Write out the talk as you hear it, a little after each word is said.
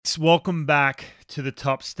Welcome back to the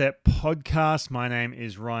Top Step podcast. My name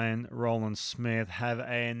is Ryan Roland Smith. Have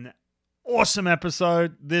an awesome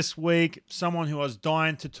episode this week. Someone who I was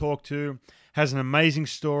dying to talk to, has an amazing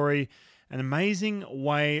story, an amazing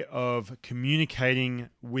way of communicating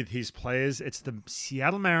with his players. It's the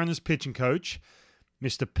Seattle Mariners pitching coach,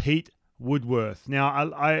 Mr. Pete Woodworth. Now,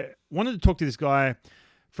 I wanted to talk to this guy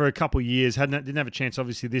for a couple of years. Didn't have a chance,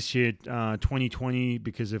 obviously, this year, 2020,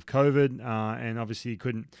 because of COVID, and obviously he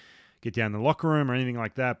couldn't get down the locker room or anything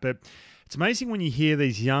like that. But it's amazing when you hear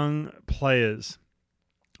these young players,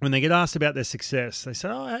 when they get asked about their success, they say,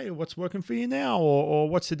 oh, hey, what's working for you now? Or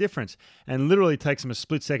what's the difference? And literally it takes them a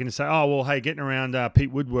split second to say, oh, well, hey, getting around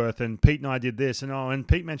Pete Woodworth, and Pete and I did this, and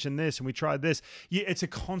Pete mentioned this, and we tried this. It's a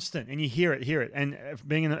constant, and you hear it. And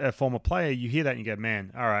being a former player, you hear that and you go,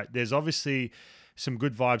 man, all right, there's obviously some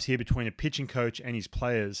good vibes here between a pitching coach and his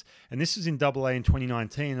players. And this was in AA in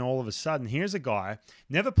 2019, and all of a sudden, here's a guy,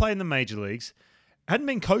 never played in the major leagues, hadn't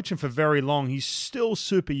been coaching for very long, he's still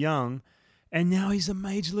super young, and now he's a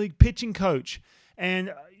major league pitching coach.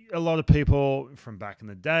 And a lot of people from back in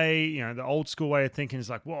the day, the old school way of thinking is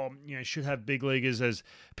like, well, should have big leaguers as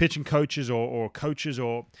pitching coaches or coaches,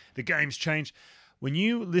 or the game's changed. When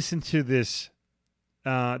you listen to this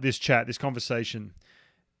chat, this conversation,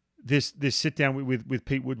 this sit down with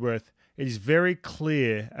Pete Woodworth, it is very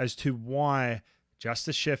clear as to why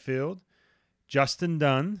Justice Sheffield, Justin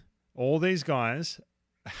Dunn, all these guys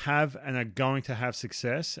have and are going to have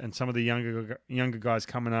success, and some of the younger guys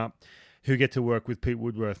coming up who get to work with Pete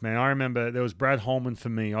Woodworth. Man, I remember there was Brad Holman for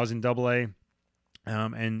me. I was in AA,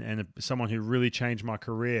 and someone who really changed my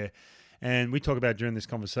career. And we talk about during this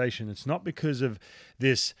conversation, it's not because of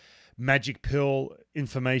this magic pill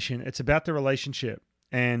information. It's about the relationship.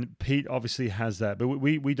 And Pete obviously has that. But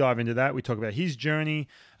we dive into that. We talk about his journey.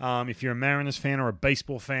 If you're a Mariners fan or a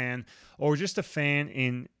baseball fan or just a fan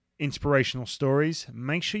in inspirational stories,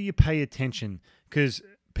 make sure you pay attention, because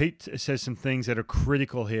Pete says some things that are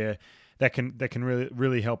critical here that can really,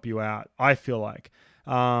 really help you out, I feel like.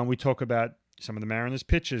 We talk about some of the Mariners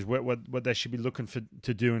pitchers, what they should be looking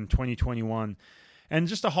to do in 2021, and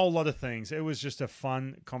just a whole lot of things. It was just a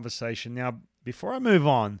fun conversation. Now, before I move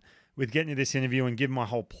on with getting to this interview and give my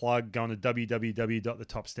whole plug, going to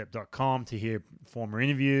www.thetopstep.com to hear former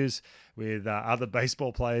interviews with other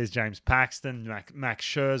baseball players, James Paxton, Max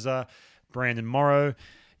Scherzer, Brandon Morrow,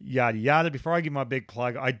 yada, yada. Before I give my big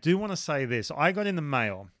plug, I do want to say this. I got in the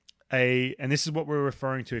mail and this is what we're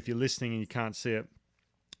referring to if you're listening and you can't see it.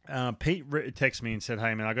 Pete texted me and said,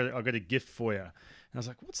 hey, man, I got a gift for you. And I was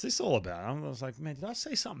like, what's this all about? I was like, man, did I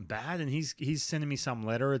say something bad? And he's sending me some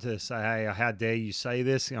letter to say, hey, how dare you say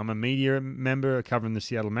this? I'm a media member covering the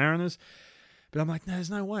Seattle Mariners. But I'm like, no, there's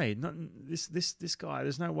no way. This guy,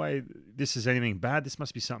 there's no way this is anything bad. This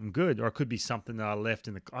must be something good. Or it could be something that I left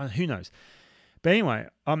in the... who knows? But anyway,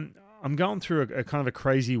 I'm going through a kind of a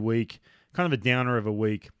crazy week, kind of a downer of a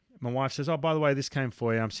week. My wife says, oh, by the way, this came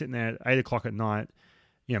for you. I'm sitting there at 8 o'clock at night.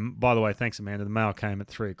 By the way, thanks, Amanda. The mail came at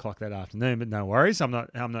 3 o'clock that afternoon, but no worries. I'm not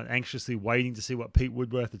anxiously waiting to see what Pete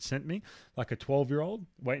Woodworth had sent me, like a 12-year-old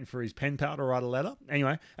waiting for his pen pal to write a letter.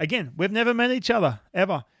 Anyway, again, we've never met each other,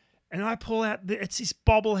 ever. And I pull out, it's this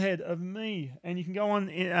bobblehead of me. And you can go on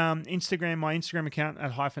Instagram, my Instagram account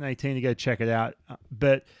at -18 to go check it out.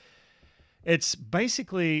 But it's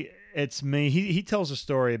basically, it's me. He tells a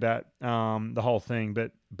story about the whole thing,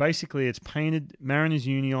 but basically it's painted Mariners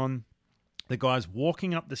Union. The guy's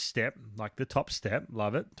walking up the step, like the top step,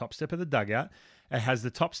 love it, top step of the dugout. It has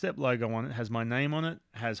the Top Step logo on it, has my name on it,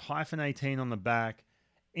 has -18 on the back.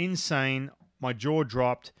 Insane. My jaw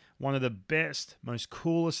dropped. One of the best, most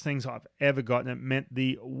coolest things I've ever gotten. It meant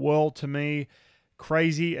the world to me.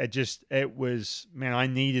 Crazy. It was, man, I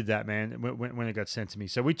needed that, man, when it got sent to me.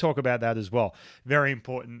 So we talk about that as well. Very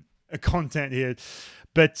important content here.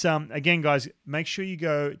 But again, guys, make sure you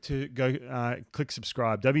click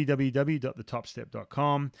subscribe,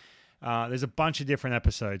 www.thetopstep.com. There's a bunch of different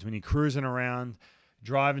episodes when you're cruising around,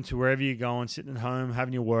 driving to wherever you're going, sitting at home,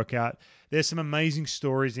 having your workout. There's some amazing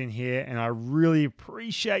stories in here, and I really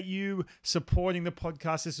appreciate you supporting the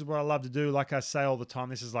podcast. This is what I love to do. Like I say all the time,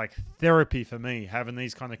 this is like therapy for me, having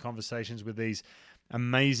these kind of conversations with these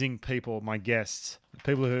amazing people, my guests,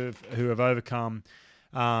 people who have overcome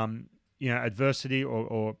adversity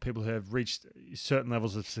or people who have reached certain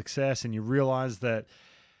levels of success, and you realize that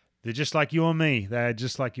they're just like you and me. They're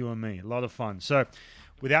just like you and me. A lot of fun. So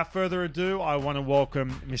without further ado, I want to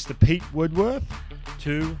welcome Mr. Pete Woodworth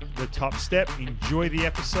to the Top Step. Enjoy the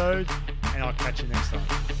episode, and I'll catch you next time.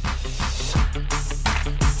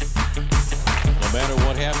 No matter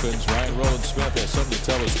what happens, Ryan Roland Smith has something to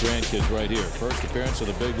tell his grandkids right here. First appearance of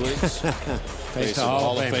the big leagues. Face of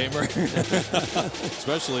Hall of Famer.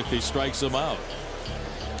 Especially if he strikes them out.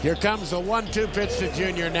 Here comes the 1-2 pitch to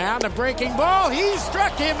Junior now. The breaking ball. He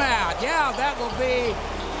struck him out. Yeah, that will be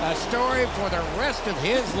a story for the rest of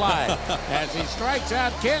his life as he strikes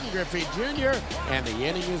out Ken Griffey Jr. and the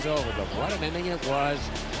inning is over. But what an inning it was.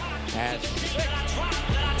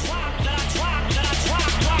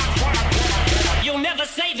 You'll never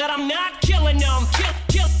say that I'm not killing them,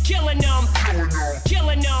 killing them,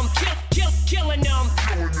 killing them, killing them,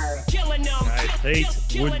 killing them. Hey,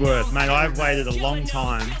 Pete Woodworth, mate, I've waited a long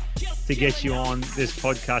time to get you on this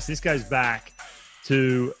podcast. This goes back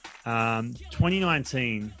to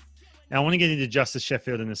 2019. Now, I want to get into Justice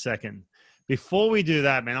Sheffield in a second. Before we do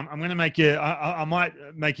that, man, I'm going to make you. I might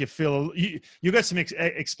make you feel. You got some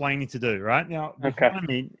explaining to do, right now. Okay. I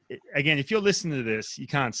mean, again, if you're listening to this, you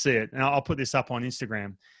can't see it, and I'll put this up on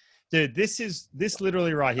Instagram, dude. This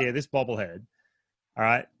literally right here. This bobblehead. All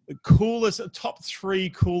right, top 3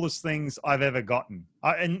 coolest things I've ever gotten,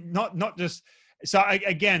 and not just. So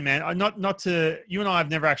again, man, not to you and I have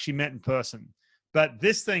never actually met in person, but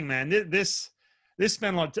this thing, man, this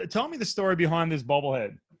man, like, tell me the story behind this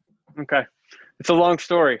bobblehead. Okay. It's a long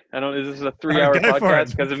story. This is a 3-hour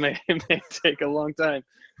podcast because it may take a long time.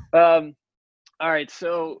 All right.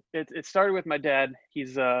 So it started with my dad.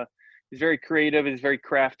 He's very creative. He's very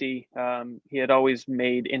crafty. He had always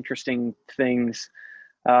made interesting things.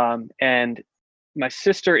 And my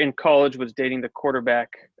sister in college was dating the quarterback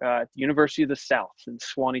at the University of the South in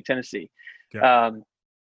Swanee, Tennessee. Yeah.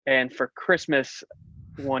 And for Christmas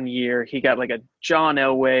one year, he got like a John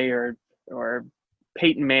Elway or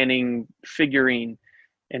Peyton Manning figurine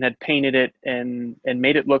and had painted it and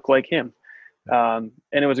made it look like him. And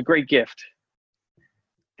it was a great gift.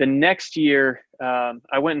 The next year,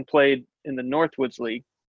 I went and played in the Northwoods League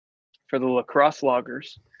for the lacrosse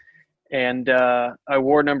loggers. And I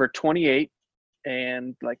wore number 28.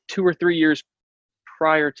 And like 2 or 3 years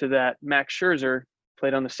prior to that, Max Scherzer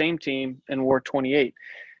played on the same team and wore 28.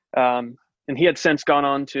 And he had since gone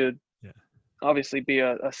on to obviously be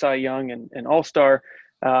a Cy Young and All-Star.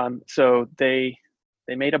 So they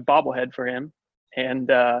made a bobblehead for him,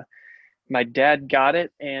 and my dad got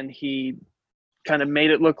it, and he kind of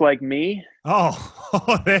made it look like me.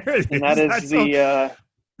 Oh, there it is. And that is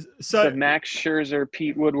the Max Scherzer,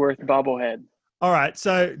 Pete Woodworth bobblehead. All right.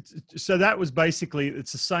 So that was basically,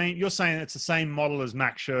 it's the same. You're saying it's the same model as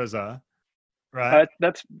Max Scherzer, right?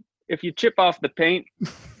 That's if you chip off the paint.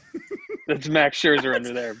 That's Max Scherzer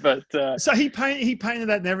under there, but so he painted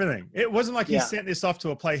that and everything. It wasn't like he sent this off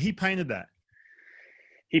to a player. He painted that.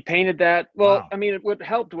 He painted that. Well, wow. I mean, what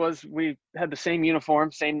helped was we had the same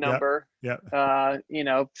uniform, same number. Yep.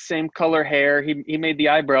 Same color hair. He made the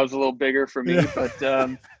eyebrows a little bigger for me, but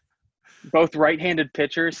both right-handed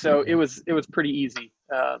pitchers, so it was pretty easy.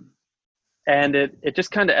 And it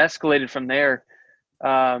just kind of escalated from there.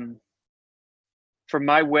 For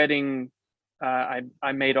my wedding,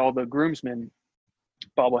 I made all the groomsmen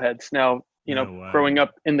bobbleheads. Now, growing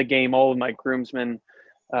up in the game, all of my groomsmen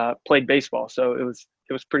played baseball, so it was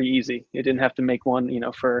pretty easy. You didn't have to make one,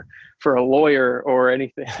 for a lawyer or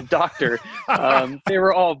anything, a doctor. They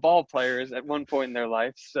were all ball players at one point in their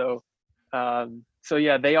life. So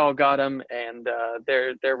yeah, they all got them, and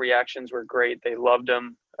their reactions were great. They loved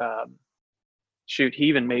them. He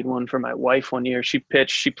even made one for my wife one year. She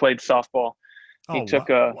pitched. She played softball. He took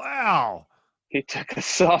a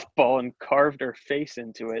softball and carved her face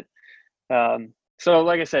into it. So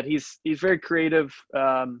like I said, he's very creative,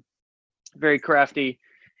 very crafty.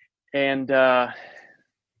 And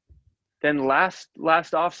then last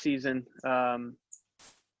off season,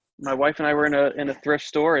 my wife and I were in a thrift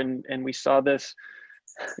store and we saw this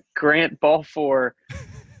Grant Balfour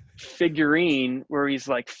figurine where he's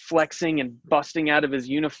like flexing and busting out of his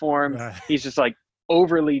uniform. Right. He's just like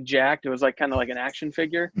overly jacked. It was like kind of like an action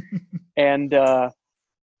figure. And I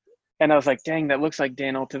was like, dang, that looks like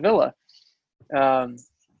Dan Altavilla.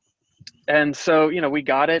 And so, we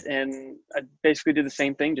got it, and I basically did the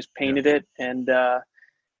same thing, just painted it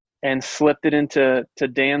and slipped it into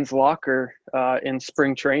Dan's locker in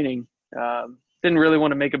spring training. Didn't really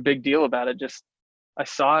want to make a big deal about it. Just I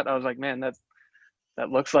saw it. I was like, man, that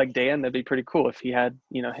looks like Dan. That'd be pretty cool if he had,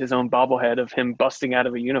 his own bobblehead of him busting out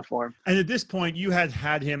of a uniform. And at this point, you had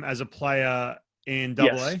him as a player in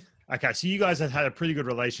Double A? Yes. Okay, so you guys had a pretty good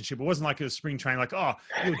relationship. It wasn't like it was spring training, like, oh,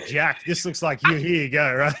 you're jacked. This looks like you. Here you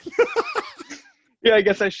go, right? Yeah, I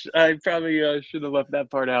guess I probably should have left that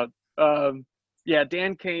part out. Yeah,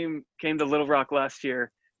 Dan came to Little Rock last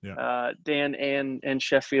year. Yeah. Dan and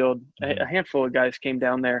Sheffield, a handful of guys came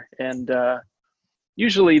down there, and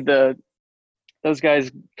usually those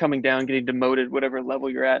guys coming down, getting demoted, whatever level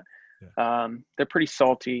you're at, they're pretty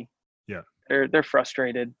salty. Yeah. They're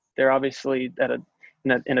frustrated. They're obviously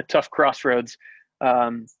in a tough crossroads.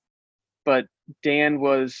 But Dan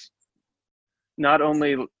was not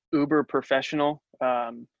only uber professional,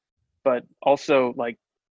 but also like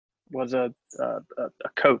was a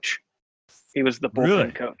coach. He was the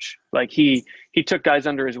bullpen coach. Like he took guys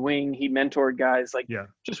under his wing. He mentored guys. Like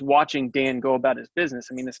just watching Dan go about his business.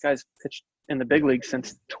 I mean, this guy's pitched in the big league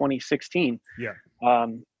since 2016. Yeah.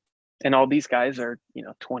 And all these guys are,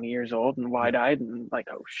 20 years old and wide-eyed and like,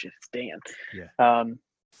 oh shit, it's Dan. Yeah.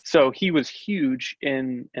 So he was huge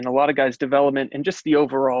in a lot of guys' development and just the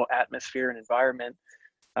overall atmosphere and environment.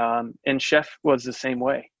 And Chef was the same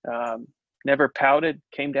way. Never pouted,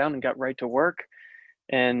 came down and got right to work,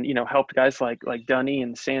 and helped guys like Dunny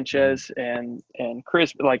and Sanchez and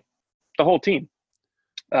Chris, like the whole team.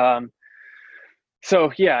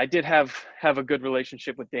 So yeah, I did have a good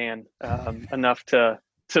relationship with Dan, enough to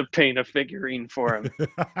paint a figurine for him.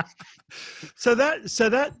 So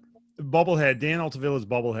that bobblehead, Dan Altavilla's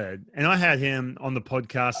bobblehead, and I had him on the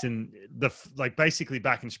podcast in basically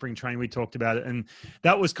back in spring training. We talked about it, and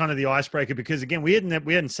that was kind of the icebreaker because again, we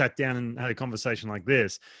hadn't sat down and had a conversation like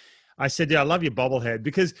this. I said, I love your bobblehead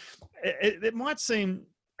because it might seem,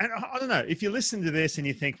 and I don't know, if you listen to this and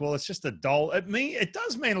you think, well, it's just a doll. It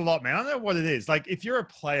does mean a lot, man. I don't know what it is. Like if you're a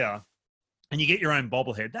player and you get your own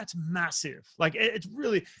bobblehead, that's massive. Like it's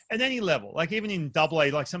really at any level, like even in AA,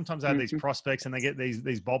 like sometimes I have these prospects and they get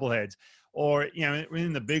these bobbleheads, or,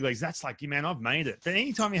 in the big leagues, that's like, man, I've made it. But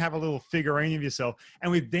anytime you have a little figurine of yourself,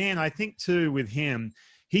 and with Dan, I think too, with him,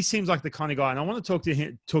 he seems like the kind of guy, and I want to talk to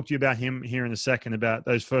you about him here in a second, about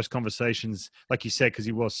those first conversations, like you said, because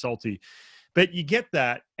he was salty. But you get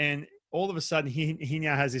that, and all of a sudden he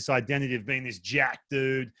now has this identity of being this jack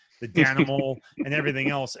dude, the Danimal, and everything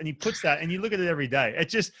else. And he puts that, and you look at it every day.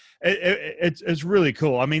 It's really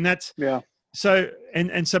cool. I mean, that's so.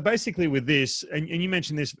 And so basically with this, and you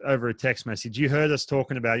mentioned this over a text message. You heard us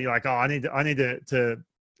talking about it. You're like, oh, I need to.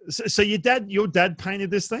 So your dad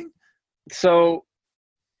painted this thing. So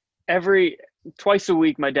twice a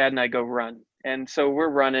week, my dad and I go run, and so we're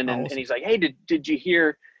running, and, and he's like, hey, did you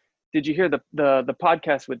hear the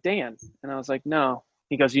podcast with Dan? And I was like, no.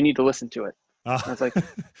 He goes, you need to listen to it. I was like,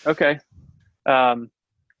 okay. And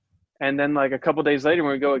then like a couple days later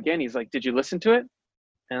when we go again, he's like, did you listen to it?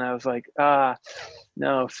 And I was like,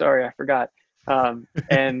 no, sorry, I forgot.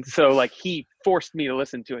 And so like he forced me to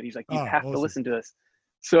listen to it. He's like, you have to listen to this.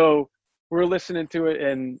 So we're listening to it,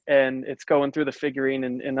 and it's going through the figurine,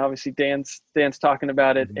 and obviously Dan's talking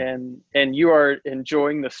about it, and you are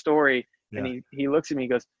enjoying the story. Yeah. And he looks at me, he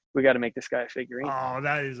goes, we got to make this guy a figurine. Oh,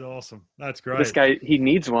 that is awesome. That's great. This guy, he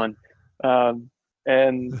needs one.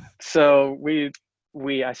 And so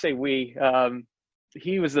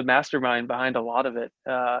he was the mastermind behind a lot of it.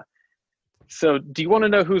 So do you want to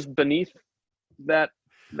know who's beneath that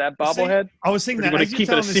bobblehead? I was thinking that as you're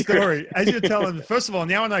telling the story, as you're telling, first of all,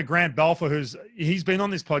 now I know Grant Balfour, he's been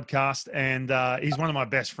on this podcast, and he's one of my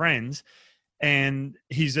best friends. And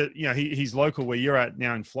he's he's local where you're at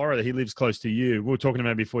now in Florida. He lives close to you. We were talking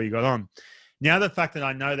about it before you got on. Now the fact that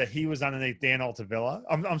I know that he was underneath Dan Altavilla,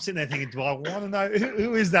 I'm sitting there thinking, do I want to know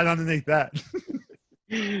who is that underneath that?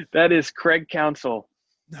 That is Craig Counsell.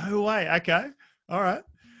 No way. Okay. All right.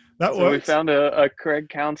 That so works. We found a Craig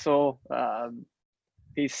Counsell.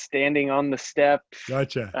 He's standing on the step.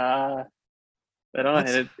 Gotcha. I don't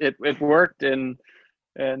know. It worked, and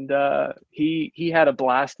he had a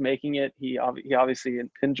blast making it. He obviously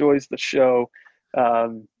enjoys the show.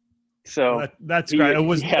 So that's great.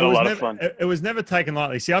 He had a lot of fun. It was never taken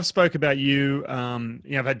lightly. See, I've spoke about you.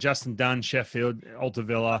 I've had Justin Dunn, Sheffield,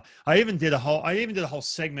 Altavilla. I even did a whole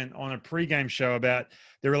segment on a pregame show about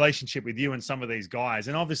the relationship with you and some of these guys.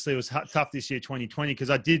 And obviously, it was tough this year, 2020, because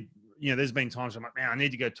I did. There's been times I'm like, man, I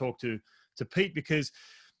need to go talk to Pete, because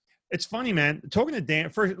it's funny, man. Talking to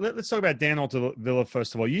Dan, let's talk about Dan Altavilla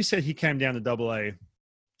first of all. You said he came down to AA,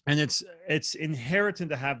 and it's inherent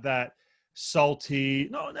to have that salty.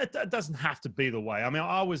 No, that doesn't have to be the way. I mean,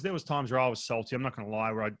 there was times where I was salty. I'm not going to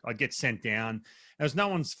lie, where I'd get sent down. It was no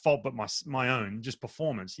one's fault but my own, just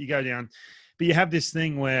performance. You go down, but you have this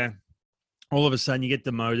thing where all of a sudden you get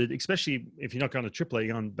demoted, especially if you're not going to AAA,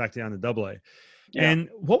 you're going back down to AA. Yeah. And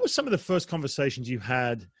what were some of the first conversations you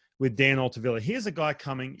had with Dan Altavilla? Here's a guy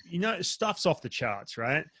coming, stuff's off the charts,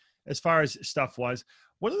 right? As far as stuff wise,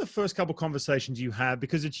 what are the first couple conversations you have?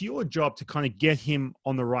 Because it's your job to kind of get him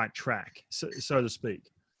on the right track, so to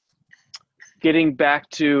speak. Getting back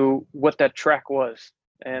to what that track was.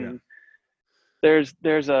 And there's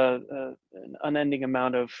an unending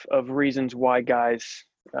amount of reasons why guys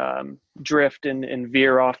drift and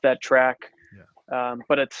veer off that track.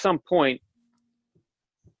 But at some point,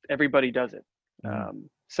 everybody does it.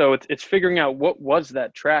 So it's figuring out what was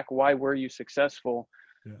that track, why were you successful,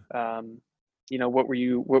 what were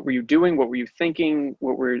you doing, what were you thinking,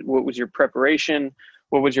 what was your preparation,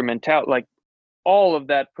 what was your mentality, like all of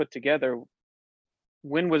that put together.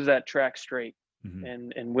 When was that track straight,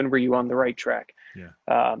 and when were you on the right track?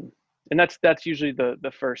 And that's usually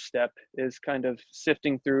the first step, is kind of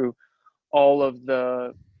sifting through all of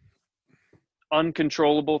the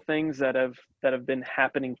uncontrollable things that have been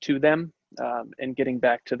happening to them, and getting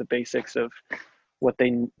back to the basics of what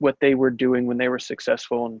they were doing when they were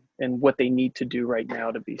successful, and what they need to do right now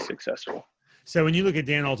to be successful. So when you look at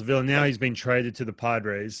Dan Altavilla, now he's been traded to the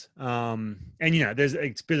Padres, and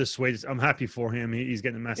it's bittersweet. I'm happy for him. He's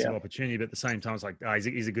getting a massive opportunity, but at the same time, it's like,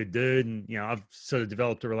 he's a good dude, and I've sort of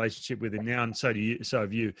developed a relationship with him now, and so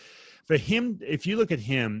have you. For him, if you look at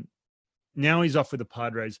him now, he's off with the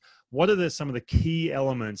Padres. What are some of the key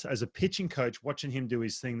elements as a pitching coach, watching him do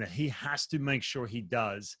his thing, that he has to make sure he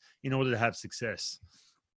does in order to have success?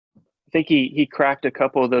 I think he cracked a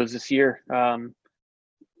couple of those this year.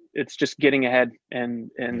 It's just getting ahead,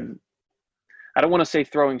 and I don't want to say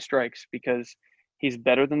throwing strikes, because he's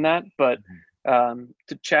better than that, but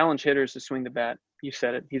to challenge hitters to swing the bat. You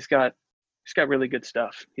said it. He's got really good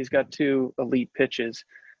stuff. He's got 2 elite pitches.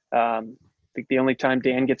 I think the only time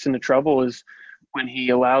Dan gets into trouble is when he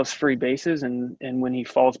allows free bases and when he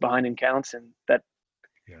falls behind in counts, and that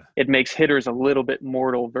it makes hitters a little bit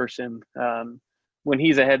mortal versus him. When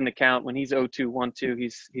he's ahead in the count, when he's 0-2, 1-2,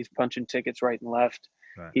 he's punching tickets right and left.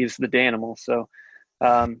 Right. He's the Danimal. So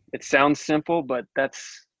it sounds simple, but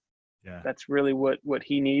that's really what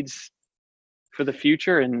he needs for the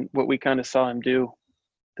future, and what we kind of saw him do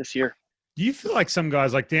this year. Do you feel like some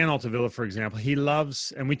guys, like Dan Altavilla, for example, he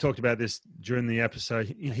loves, and we talked about this during the episode,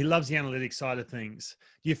 he loves the analytic side of things.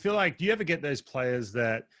 Do you ever get those players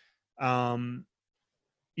that,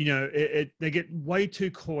 they get way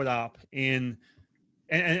too caught up in,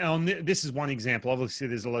 and on this is one example. Obviously,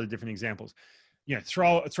 there's a lot of different examples.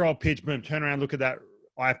 Throw a pitch, boom, turn around, look at that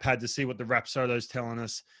iPad to see what the Rapsodo's telling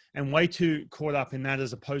us, and way too caught up in that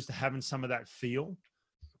as opposed to having some of that feel.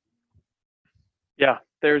 Yeah,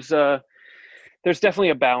 there's definitely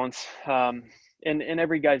a balance, and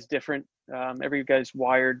every guy's different. Every guy's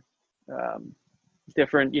wired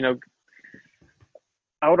different.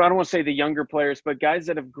 I don't want to say the younger players, but guys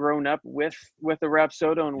that have grown up with the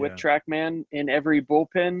Rapsodo and with TrackMan in every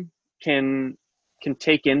bullpen can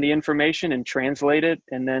take in the information and translate it,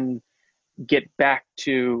 and then get back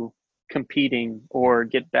to competing or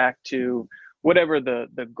get back to whatever the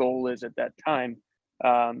goal is at that time.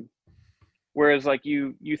 Whereas like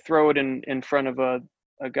you throw it in front of a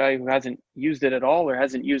guy who hasn't used it at all or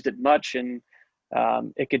hasn't used it much, and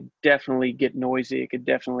it could definitely get noisy. It could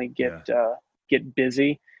definitely get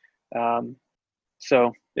busy.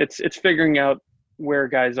 So it's figuring out where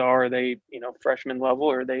guys are. Are they, freshman level,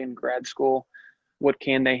 or are they in grad school? What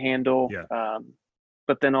can they handle?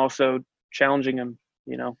 But then also challenging them,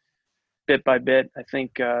 bit by bit. I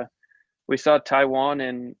think we saw Taiwan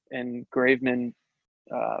and Graveman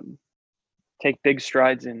take big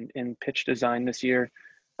strides in pitch design this year,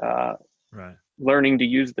 learning to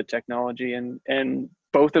use the technology, and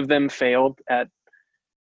both of them failed at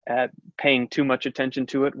paying too much attention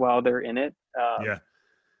to it while they're in it.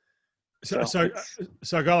 So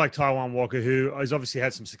a guy like Taiwan Walker, who has obviously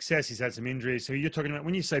had some success, he's had some injuries. So you're talking about,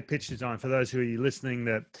 when you say pitch design, for those who are listening,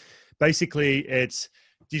 that basically it's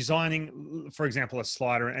designing, for example, a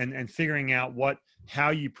slider and figuring out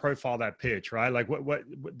how you profile that pitch, right? Like what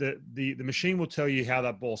the machine will tell you how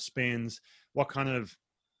that ball spins, what kind of,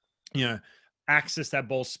 axis that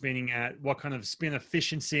ball's spinning at, what kind of spin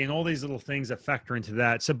efficiency, and all these little things that factor into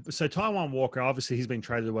that. So Taiwan Walker, obviously he's been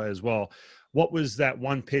traded away as well. What was that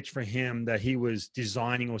one pitch for him that he was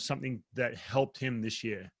designing, or something that helped him this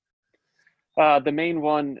year? The main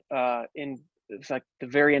one it's like the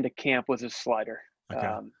very end of camp was his slider.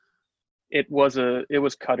 Okay. It was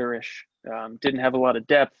cutterish. Didn't have a lot of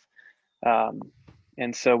depth.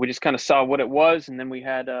 And so we just kind of saw what it was, and then we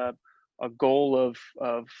had a goal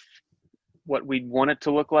of what we'd want it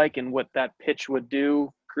to look like and what that pitch would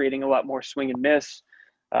do, creating a lot more swing and miss,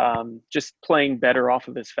 just playing better off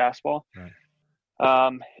of his fastball. Right.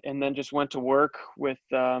 And then just went to work with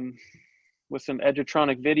some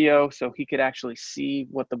Edgertronic video, so he could actually see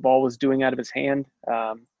what the ball was doing out of his hand.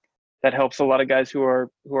 That helps a lot of guys who are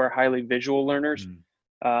highly visual learners.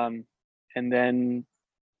 And then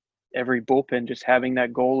every bullpen just having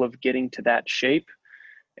that goal of getting to that shape,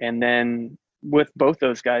 and then with both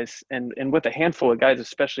those guys and with a handful of guys,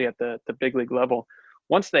 especially at the big league level,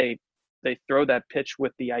 once they throw that pitch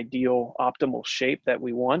with the ideal optimal shape that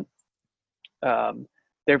we want,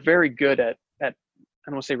 they're very good at I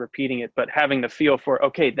don't want to say repeating it, but having the feel for,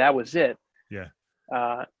 okay, that was it. Yeah.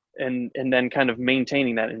 And then kind of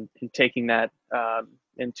maintaining that and taking that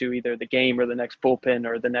into either the game or the next bullpen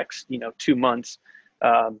or the next 2 months.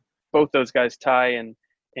 Both those guys, Ty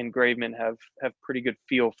and Graveman, have pretty good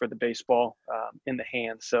feel for the baseball in the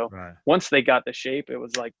hands. So once they got the shape, it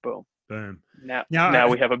was like boom. Now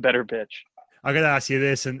we have a better pitch. I got to ask you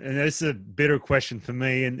this, and this is a bitter question for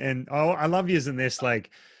me, and I love using this. Like,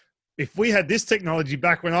 if we had this technology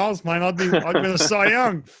back when I was playing, I'd been a Cy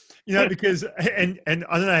Young, because and I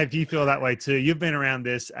don't know if you feel that way too. You've been around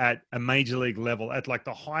this at a major league level, at like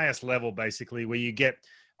the highest level, basically, where you get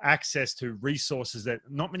access to resources that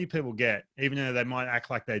not many people get, even though they might act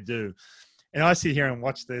like they do. And I sit here and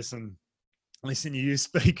watch this and listen to you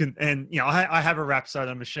speak, and I have a rap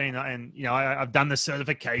soda machine, and I've done the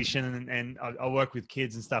certification, and I work with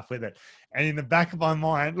kids and stuff with it. And in the back of my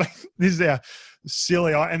mind, like, this is how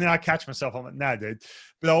silly and then I catch myself. I'm like, no, dude.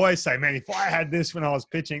 But I always say, man, if I had this when I was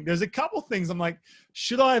pitching, there's a couple things I'm like,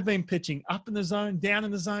 should I have been pitching up in the zone, down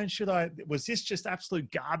in the zone? Was this just absolute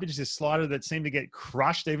garbage, this slider that seemed to get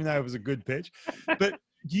crushed, even though it was a good pitch? But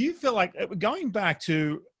do you feel like, going back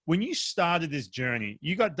to when you started this journey,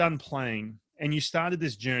 you got done playing and you started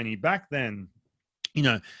this journey back then,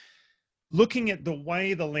 looking at the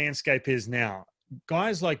way the landscape is now,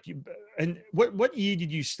 guys like you, and what year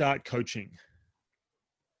did you start coaching?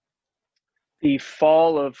 The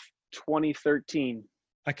fall of 2013.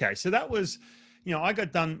 Okay, so that was, I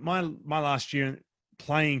got done my last year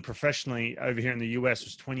playing professionally over here in the US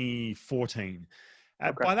was 2014.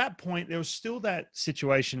 Okay. By that point, there was still that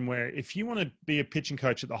situation where if you want to be a pitching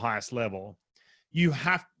coach at the highest level, you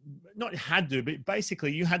but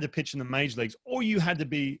basically you had to pitch in the major leagues, or you had to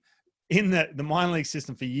be in the minor league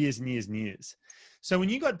system for years and years and years. So when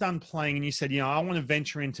you got done playing and you said, I want to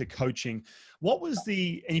venture into coaching, what was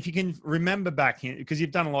and if you can remember back in, because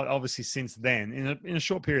you've done a lot obviously since then, in a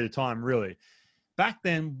short period of time, really, back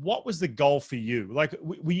then, what was the goal for you? Like,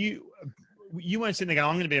 were you weren't sitting there going,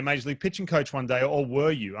 I'm going to be a major league pitching coach one day, or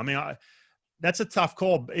were you? I mean, that's a tough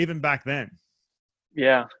call even back then.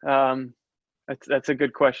 Yeah. That's a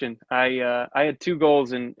good question. I had two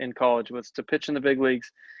goals in college, was to pitch in the big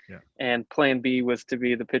leagues, and plan B was to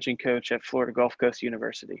be the pitching coach at Florida Gulf Coast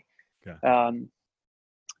University. Okay.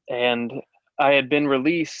 And I had been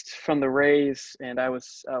released from the Rays, and I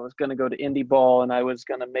was going to go to indie ball, and I was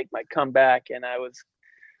going to make my comeback, and I was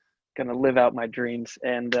going to live out my dreams.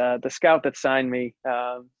 And the scout that signed me,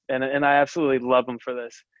 and I absolutely love him for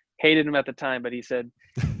this. Hated him at the time, but he said,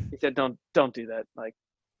 don't do that. Like,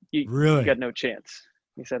 you got no chance.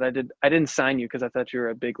 He said, I didn't sign you because I thought you were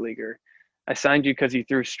a big leaguer. I signed you because you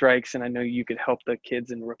threw strikes, and I know you could help the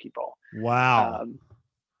kids in rookie ball. Wow.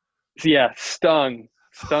 So yeah, stung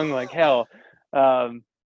like hell.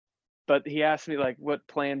 But he asked me like what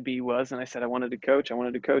plan B was, and I said I wanted to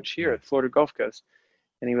coach here at Florida Gulf Coast.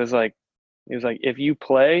 And he was like, if you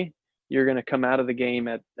play, you're going to come out of the game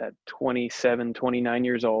at 27, 29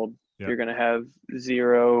 years old. Yep. You're going to have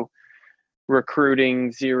zero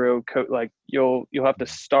recruiting, zero like you'll have to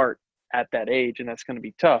start at that age, and that's going to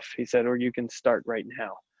be tough. He said, or you can start right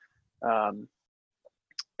now.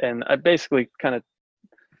 And I basically kind of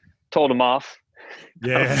told him off.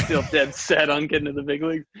 Yeah. I was still dead set on getting to the big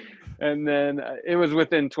leagues. And then it was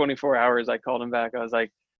within 24 hours I called him back. I was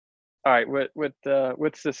like, all right,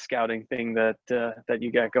 what's this scouting thing that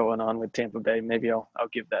you got going on with Tampa Bay? Maybe I'll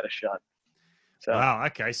give that a shot. So wow,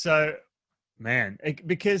 okay. So man,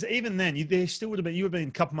 because even then, you would have been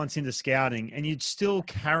a couple months into scouting, and you'd still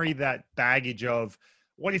carry that baggage of,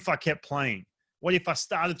 what if I kept playing? What if I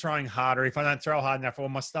started throwing harder? If I don't throw hard enough, or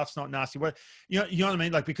my stuff's not nasty? What you know what I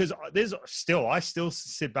mean? Like, because I still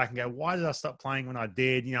sit back and go, why did I stop playing when I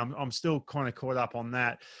did? I'm still kind of caught up on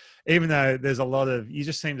that, even though there's a lot of, you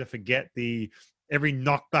just seem to forget every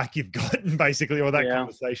knockback you've gotten, basically, or that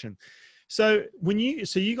conversation. So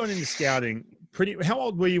you got into scouting how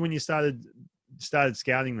old were you when you started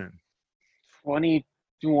scouting then?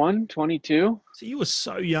 21, 22. So you were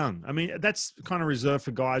so young. I mean, that's kind of reserved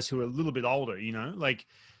for guys who are a little bit older, like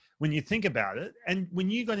when you think about it. And when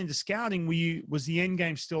you got into scouting, was the end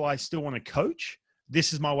game still, I still want to coach?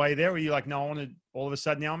 This is my way there? Or were you like, no, I want to, all of a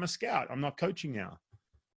sudden now I'm a scout, I'm not coaching now?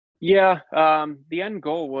 Yeah. The end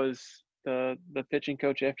goal was the pitching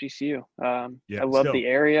coach at FGCU. I love the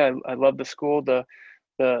area. I love the school. The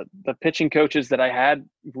pitching coaches that I had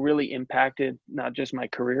really impacted not just my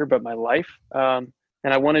career, but my life. And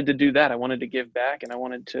I wanted to do that. I wanted to give back, and I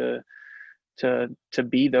wanted to to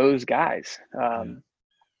be those guys.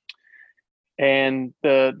 And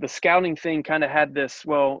the scouting thing kind of had this,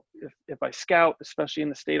 well, if I scout, especially in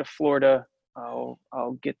the state of Florida,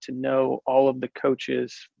 I'll get to know all of the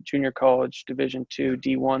coaches, junior college, Division II,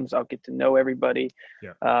 D1s. I'll get to know everybody,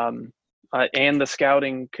 and the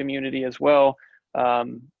scouting community as well.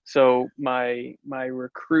 So my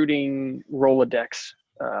recruiting Rolodex,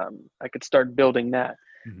 I could start building that.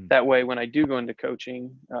 That way, when I do go into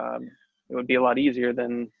coaching, it would be a lot easier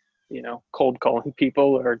than, cold calling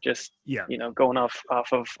people or just, going off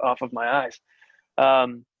of my eyes.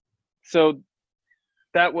 So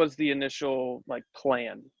that was the initial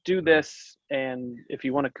plan. Do this, and if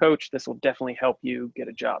you want to coach, this will definitely help you get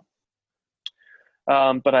a job.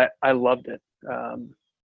 But I loved it.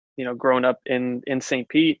 Growing up in St.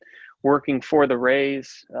 Pete, working for the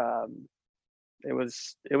Rays, it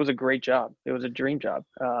was a great job. It was a dream job.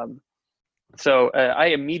 So I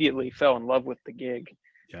immediately fell in love with the gig.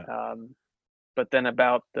 But then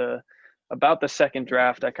about the second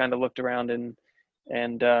draft, I kind of looked around and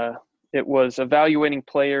it was evaluating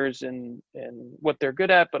players and what they're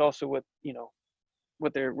good at, but also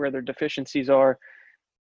where their deficiencies are.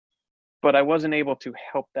 But I wasn't able to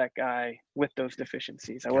help that guy with those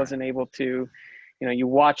deficiencies. I wasn't able to, you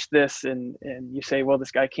watch this and you say, well,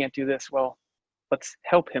 this guy can't do this. Well, let's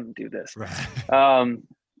help him do this. Right.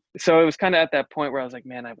 So it was kind of at that point where I was like,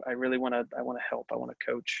 man, I really want to help. I want to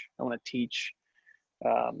coach. I want to teach.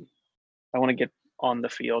 I want to get on the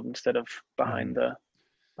field instead of behind the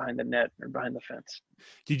net or behind the fence.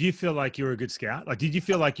 Did you feel like you were a good scout? Did you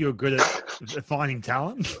feel like you were good at finding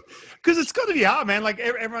talent? Because it's got to be hard, man.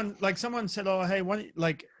 Everyone, someone said, oh, hey,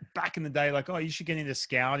 back in the day, oh, you should get into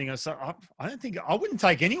scouting. I said, I don't think I wouldn't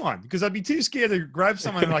take anyone because I'd be too scared to grab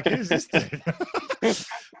someone and who's this dude?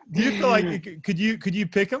 Do you feel like could you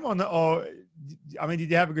pick them did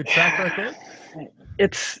you have a good track record?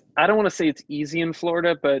 I don't want to say it's easy in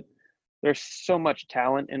Florida, but there's so much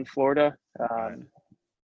talent in Florida.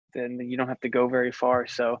 Then you don't have to go very far.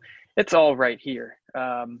 So it's all right here.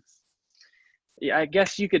 I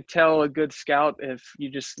guess you could tell a good scout if you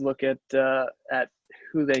just look at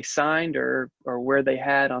who they signed or where they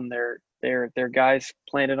had on their guys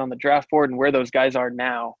planted on the draft board and where those guys are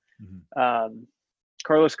now.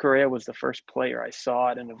 Carlos Correa was the first player I saw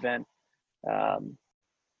at an event.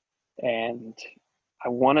 And I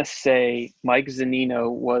want to say Mike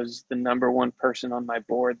Zunino was the number one person on my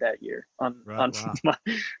board that year not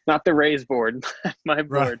the Rays board, my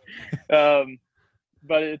board. Right.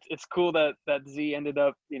 But it's cool that Z ended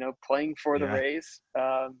up, playing for the Rays.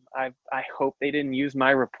 I hope they didn't use my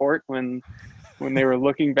report when they were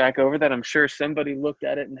looking back over that. I'm sure somebody looked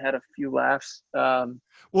at it and had a few laughs.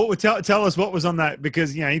 Tell us what was on that,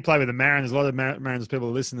 because he played with the Mariners. A lot of Mariners people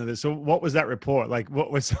listen to this. So what was that report?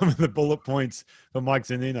 What were some of the bullet points for Mike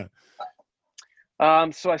Zunino?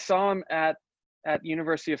 So I saw him at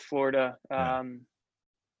University of Florida,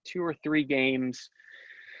 2 or 3 games.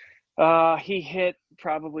 He hit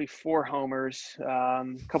probably 4 homers, a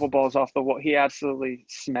couple balls off the wall. He absolutely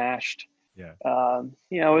smashed.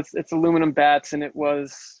 It's aluminum bats, and it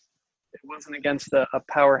wasn't against a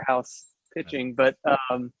powerhouse pitching, but I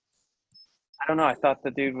don't know. I thought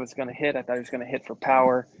the dude was going to hit. I thought he was going to hit for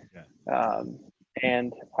power,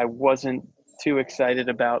 and I wasn't too excited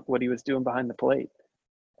about what he was doing behind the plate.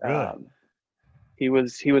 Really? He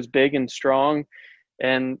was big and strong,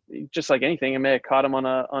 and just like anything, I may have caught him on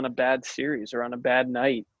a bad series or on a bad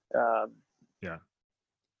night.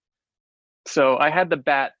 So I had the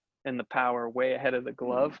bat and the power way ahead of the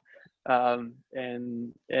glove.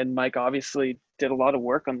 And Mike obviously did a lot of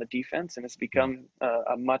work on the defense and has become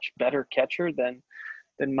a much better catcher than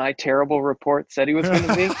my terrible report said he was going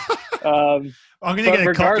to be. I'm going to get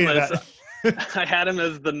a copy of that. I had him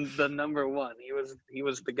as the number one. He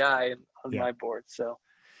was the guy on my board. So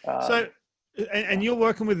you're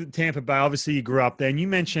working with Tampa Bay. Obviously you grew up there, and you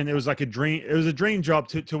mentioned it was like a dream. It was a dream job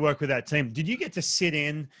to work with that team. Did you get to sit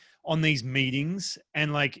in on these meetings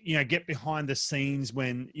and get behind the scenes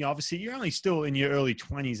when, obviously you're only still in your early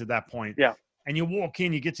 20s at that point. Yeah. And you walk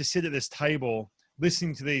in, you get to sit at this table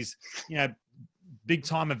listening to these, big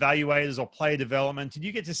time evaluators or player development. Did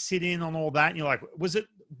you get to sit in on all that? And you're like, was it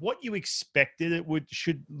what you expected it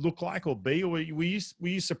should look like or be, or were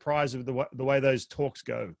you surprised with the way those talks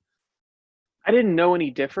go? I didn't know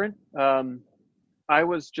any different. I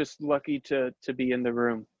was just lucky to be in the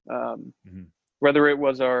room. Whether it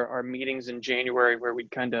was our meetings in January where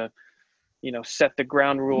we'd kind of, set the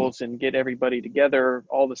ground rules and get everybody together,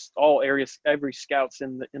 every scout's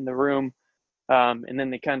in the room. And then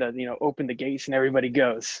they kind of, open the gates and everybody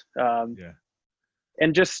goes.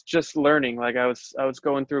 and just learning. Like I was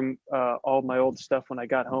going through all my old stuff when I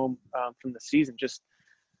got home from the season, just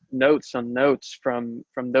notes on notes from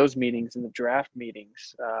those meetings and the draft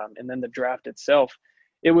meetings, and then the draft itself.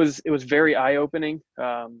 It was very eye-opening.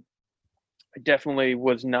 I definitely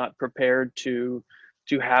was not prepared to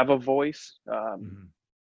have a voice,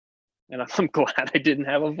 and I'm glad I didn't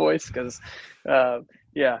have a voice because,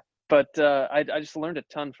 yeah. But I just learned a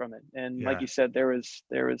ton from it, and like you said, there was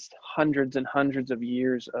hundreds and hundreds of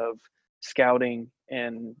years of scouting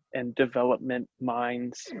and development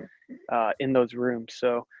minds in those rooms.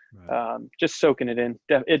 So just soaking it in,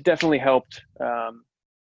 it definitely helped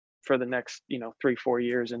for the next 3-4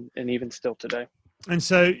 years, and even still today. And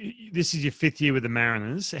so this is your 5th year with the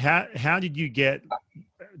Mariners. How did you get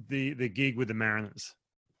the gig with the Mariners?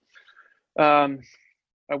 I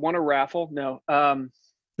won a raffle. No.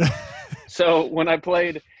 So when I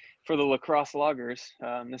played for the Lacrosse Loggers,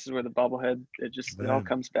 this is where the bobblehead, it all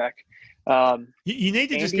comes back. You need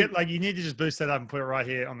to just you need to just boost that up and put it right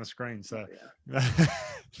here on the screen. So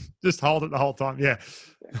just hold it the whole time. Yeah.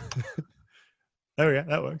 There we go.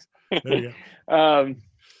 That works. There we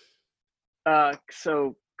go.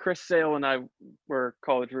 So Chris Sale and I were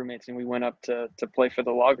college roommates, and we went up to play for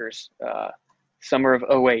the Loggers summer of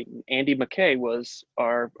 2008. Andy McKay was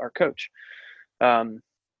our coach.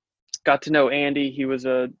 Got to know Andy. He was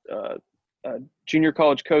a junior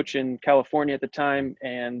college coach in California at the time,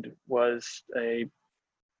 and was a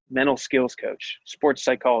mental skills coach, sports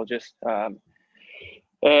psychologist.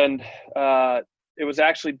 And it was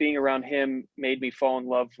actually being around him made me fall in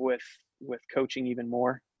love with coaching even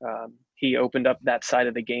more. He opened up that side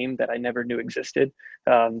of the game that I never knew existed,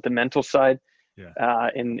 the mental side,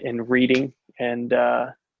 in reading. And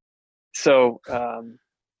so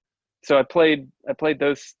I played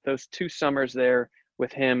those 2 summers there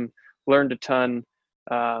with him, learned a ton.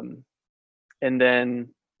 And then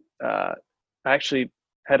I actually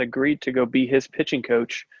had agreed to go be his pitching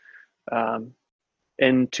coach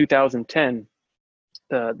in 2010,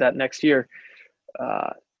 that next year,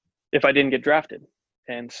 if I didn't get drafted.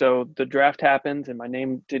 And so the draft happened and my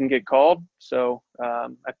name didn't get called. So I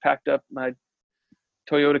packed up my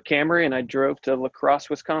Toyota Camry and I drove to La Crosse,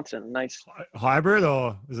 Wisconsin. Nice hybrid,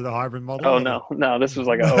 or is it a hybrid model? Oh no, this was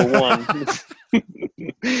like a 01.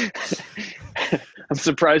 I'm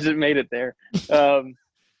surprised it made it there.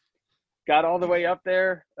 Got all the way up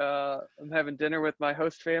there. I'm having dinner with my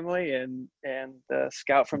host family, and the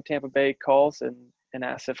scout from Tampa Bay calls and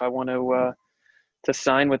asks if I want to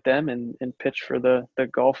sign with them and pitch for the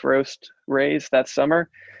Golf Roast Rays that summer.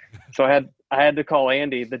 So I had to call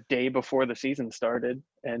Andy the day before the season started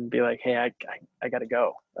and be like, hey, I got to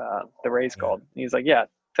go. The Rays called. And he's like, yeah,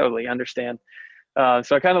 totally understand.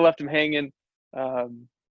 So I kind of left him hanging.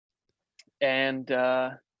 And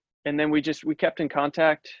then we kept in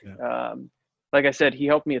contact. Like I said, he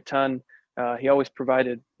helped me a ton. He always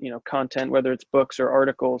provided, content, whether it's books or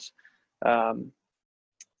articles.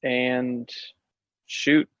 And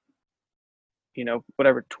shoot,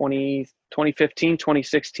 whatever, 2015,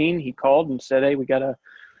 2016, he called and said, hey, we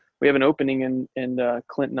have an opening in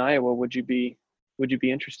Clinton, Iowa. Would you be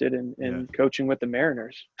interested in coaching with the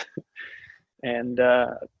Mariners? And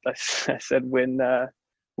I said, when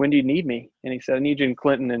do you need me? And he said, I need you in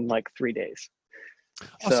Clinton in like 3 days.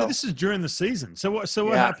 So this is during the season. So what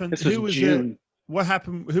happened? Who was June. There? What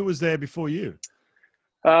happened? Who was there before you?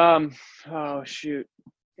 Oh shoot.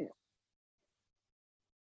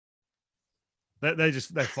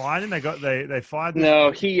 They fired him. They fired. No,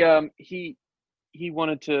 he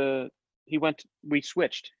we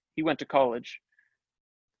switched. He went to college,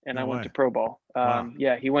 and I went to pro ball. Wow.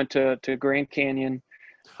 Yeah, he went to Grand Canyon.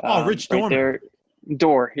 Rich Dorman. Right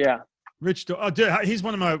there. Yeah. Rich Dorman. Oh, dude, he's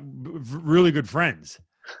one of my really good friends.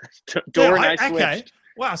 Dorr and I switched. Okay.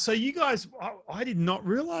 Wow. So you guys, I did not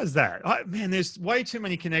realize that. Man, there's way too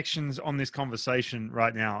many connections on this conversation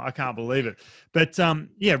right now. I can't believe it. But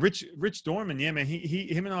Rich Dorman, yeah, man,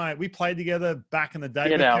 him and I, we played together back in the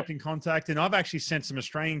day. We kept in contact, and I've actually sent some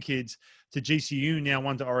Australian kids to GCU, now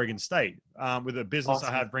one to Oregon State, with a business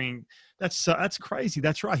awesome. I had bringing. That's crazy.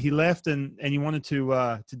 That's right. He left and he wanted to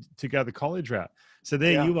go the college route. So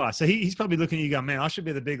there you are. So he's probably looking at you going, man, I should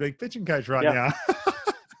be the big league pitching coach right now.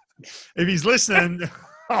 If he's listening,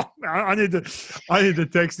 I need to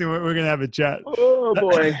text him. We're going to have a chat. Oh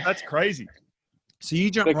boy, that's crazy. So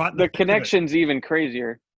you jump right. The connection's even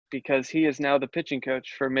crazier because he is now the pitching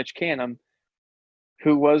coach for Mitch Canham,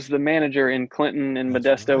 who was the manager in Clinton and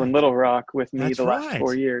Modesto and Little Rock with me the last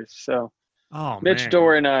 4 years. So, Mitch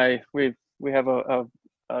Dorr and I, we have a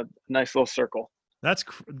nice little circle. That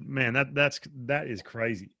is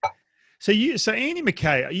crazy. So Andy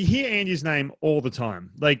McKay, you hear Andy's name all the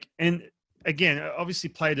time. Like, and again, obviously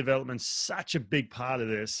player development's such a big part of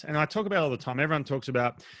this. And I talk about it all the time. Everyone talks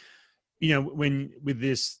about, when with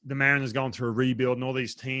this, the Mariners going through a rebuild and all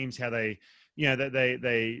these teams, how they,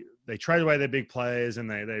 they trade away their big players and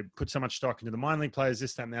they put so much stock into the minor league players,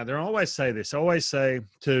 this, that, and the other. I always say this. I always say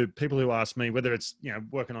to people who ask me, whether it's,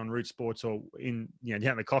 working on Root Sports or in,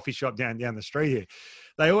 down the coffee shop down the street here,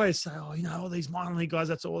 they always say, oh, all these minor league guys,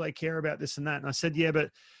 that's all they care about, this and that. And I said, yeah,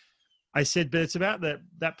 but it's about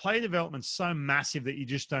that play development so massive that you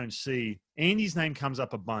just don't see. Andy's name comes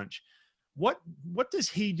up a bunch. What does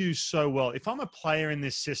he do so well? If I'm a player in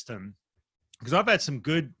this system, because I've had some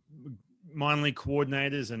good minor league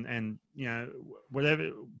coordinators and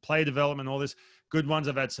whatever, play development, all this, good ones.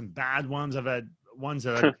 I've had some bad ones. I've had ones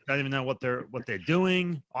that I don't even know what they're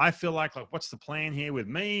doing. I feel like what's the plan here with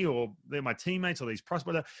me, or they're my teammates, or these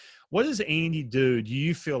prospects? What does Andy do do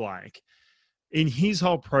you feel like in his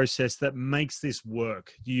whole process that makes this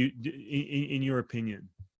work, in your opinion?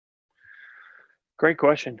 Great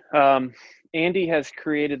question. Andy has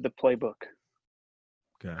created the playbook.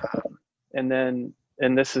 Okay. And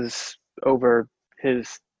this is over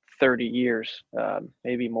his 30 years,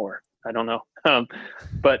 maybe more. I don't know.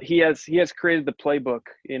 But he has created the playbook,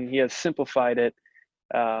 and he has simplified it.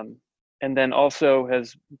 And then also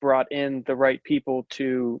has brought in the right people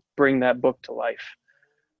to bring that book to life.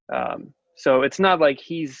 So it's not like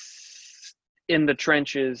he's in the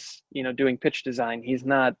trenches, doing pitch design. He's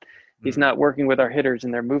not working with our hitters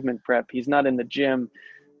in their movement prep. He's not in the gym.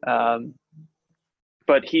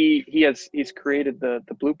 But he's created the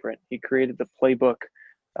blueprint. He created the playbook.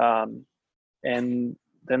 And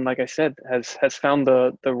then, like I said, has found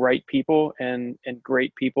the right people and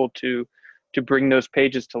great people to bring those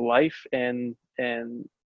pages to life. And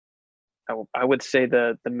I would say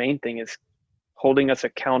the main thing is holding us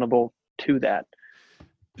accountable to that.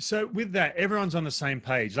 So with that, everyone's on the same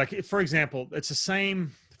page. Like, if, for example, it's the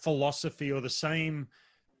same philosophy or the same,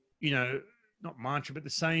 not mantra, but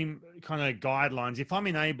the same kind of guidelines. If I'm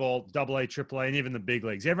in A-ball, AA, AAA, and even the big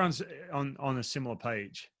leagues, everyone's on a similar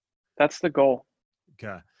page. That's the goal.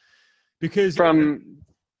 Okay. Because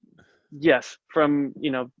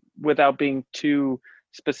without being too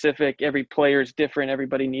specific, every player is different.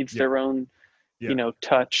 Everybody needs their own,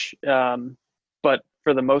 touch. But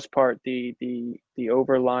for the most part, the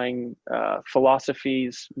overlying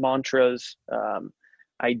philosophies, mantras,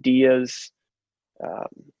 ideas,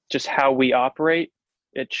 just how we operate,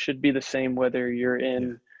 it should be the same whether you're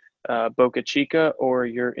in Boca Chica or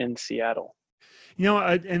you're in Seattle.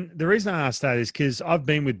 And the reason I asked that is because I've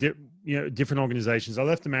been with different organizations. I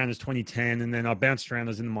left the Mariners 2010, and then I bounced around. I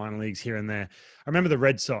was in the minor leagues here and there. I remember the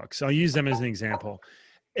Red Sox. I'll use them as an example.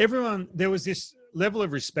 There was this level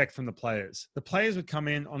of respect from the players. The players would come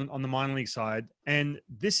in on the minor league side, and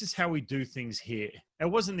this is how we do things here. It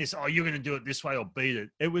wasn't this, oh, you're going to do it this way or beat it.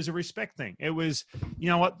 It was a respect thing. It was,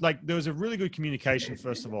 there was a really good communication,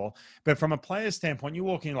 first of all. But from a player's standpoint, you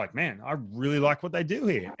walk in like, man, I really like what they do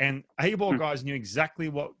here. And A-ball guys knew exactly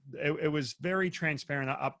what, it was very transparent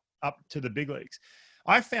up to the big leagues.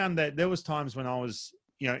 I found that there was times when I was,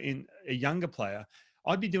 in a younger player,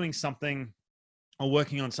 I'd be doing something or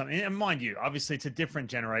working on something. And mind you, obviously it's a different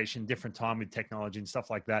generation, different time with technology and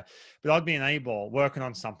stuff like that. But I'd be an A-ball working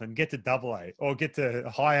on something, get to AA or get to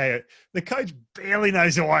high A. The coach barely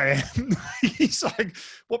knows who I am. He's like,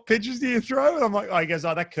 what pitches do you throw? And I'm like, he goes,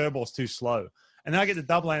 that curveball's too slow. And then I get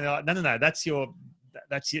to AA and they're like, no, that's your,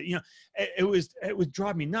 it would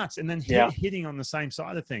drive me nuts. And then hitting on the same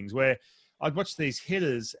side of things where I'd watch these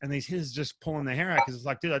hitters and these hitters just pulling their hair out because it's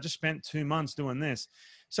like, dude, I just spent 2 months doing this.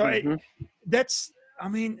 So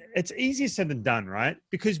it's easier said than done, right?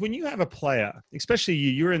 Because when you have a player, especially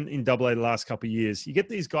you're in AA the last couple of years, you get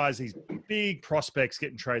these guys, these big prospects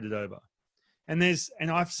getting traded over. And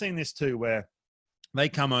I've seen this too, where they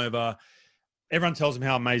come over, everyone tells them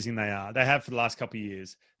how amazing they are. They have for the last couple of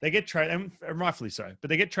years. They get traded, and rightfully so, but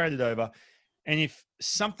they get traded over. And if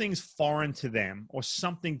something's foreign to them or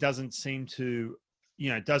something doesn't seem to,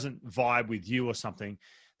 doesn't vibe with you or something,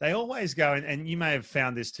 they always go, and you may have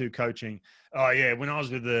found this too, coaching. Oh yeah, when I was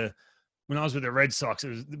with the Red Sox,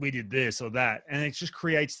 we did this or that, and it just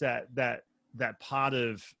creates that part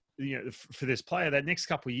of for this player that next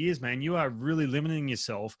couple of years, man, you are really limiting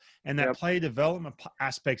yourself, and that player development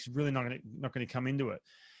aspect's really not going to come into it.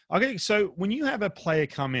 Okay, so when you have a player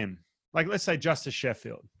come in, like let's say Justice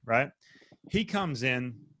Sheffield, right? He comes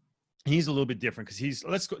in, he's a little bit different because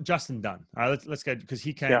let's go Justin Dunn. All right, let's go because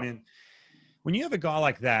he came in. When you have a guy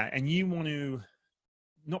like that and you want to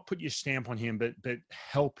not put your stamp on him, but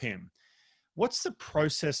help him, what's the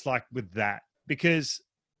process like with that? Because,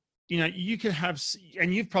 you could have,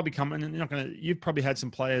 and you've probably come in and you've probably had some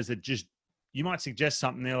players that just, you might suggest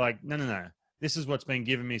something. They're like, no, this is what's been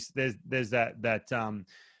given me. There's that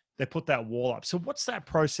they put that wall up. So what's that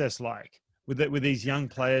process like with these young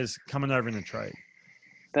players coming over in the trade?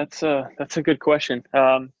 That's a good question.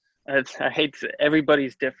 I hate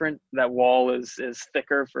everybody's different. That wall is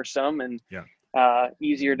thicker for some and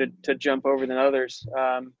easier to jump over than others.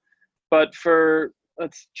 But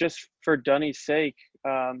just for Dunny's sake,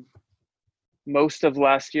 most of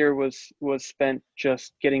last year was spent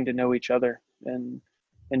just getting to know each other and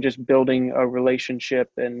just building a relationship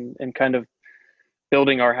and kind of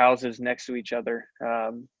building our houses next to each other.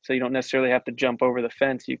 So you don't necessarily have to jump over the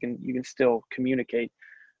fence. You can still communicate.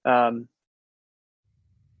 And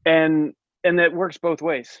that works both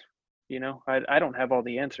ways. I don't have all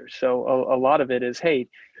the answers. So a lot of it is, hey,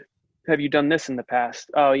 have you done this in the past?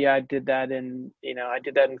 Oh yeah, I did that in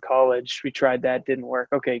college. We tried that, didn't work.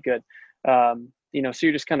 Okay, good. So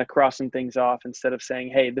you're just kind of crossing things off instead of saying,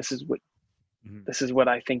 hey, this is what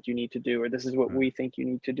I think you need to do, or this is what we think you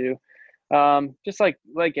need to do. Just like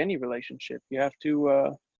any relationship, you have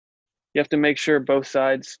to make sure both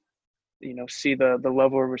sides, see the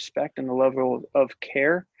level of respect and the level of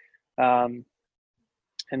care.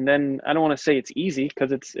 And then I don't want to say it's easy,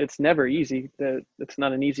 because it's never easy. It's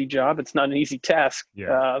not an easy job. It's not an easy task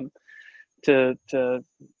to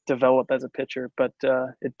develop as a pitcher, but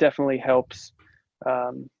it definitely helps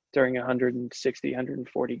during 160,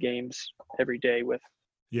 140 games every day with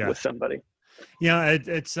somebody.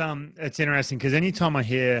 It's interesting, because anytime I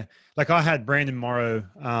hear, like, I had Brandon Morrow,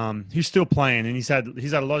 who's still playing, and he's had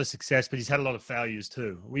a lot of success, but he's had a lot of failures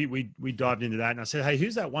too. We dived into that, and I said, hey,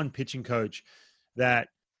 who's that one pitching coach that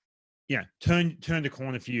turned a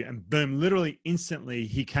corner for you? And boom, literally instantly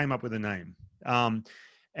he came up with a name.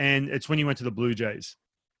 And it's when he went to the Blue Jays.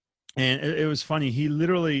 And it was funny. He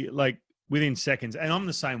literally, like, within seconds, and I'm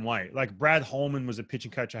the same way. Like, Brad Holman was a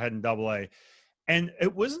pitching coach I had in AA. And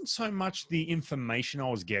it wasn't so much the information I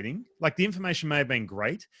was getting. Like, the information may have been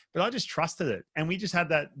great, but I just trusted it. And we just had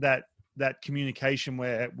that communication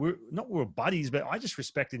where we were buddies, but I just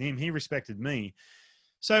respected him. He respected me.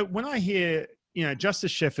 So when I hear,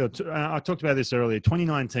 Justice Sheffield, I talked about this earlier,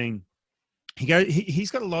 2019,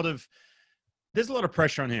 he's got there's a lot of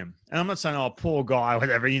pressure on him. And I'm not saying, oh, poor guy,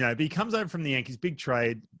 whatever, but he comes over from the Yankees, big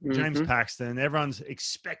trade, James Paxton, everyone's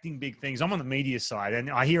expecting big things. I'm on the media side, and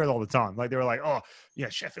I hear it all the time. Like, they were like, oh, yeah,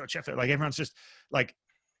 Sheffield. Like, everyone's just, like,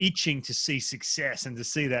 itching to see success and to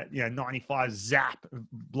see that, 95 zap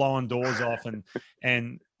blowing doors off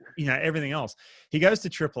and everything else. He goes to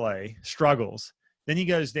AAA, struggles. Then he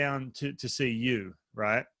goes down to see you,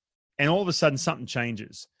 right? And all of a sudden something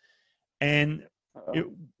changes. And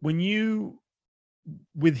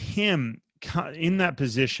with him in that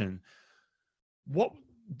position, what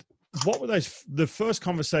were the first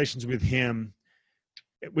conversations with him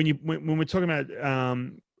when we're talking about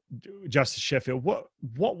Justice Sheffield?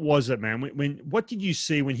 What was it, man? What did you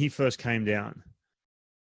see when he first came down?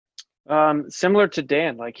 Similar to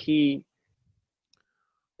Dan,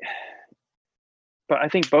 but I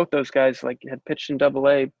think both those guys had pitched in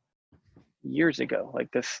AA years ago.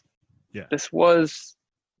 Like, this was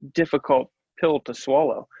difficult pill to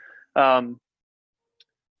swallow. But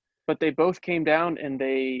they both came down, and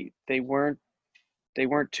they weren't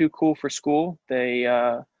too cool for school. They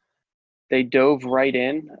dove right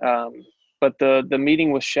in. But the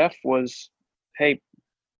meeting with Chef was, hey,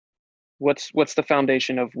 what's the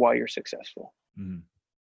foundation of why you're successful? Mm-hmm.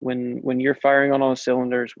 When you're firing on all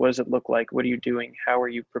cylinders, what does it look like? What are you doing? How are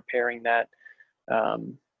you preparing that?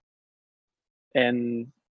 And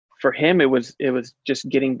for him, it was just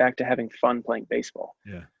getting back to having fun playing baseball.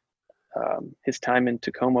 Yeah. His time in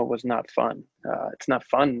Tacoma was not fun. It's not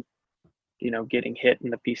fun, getting hit in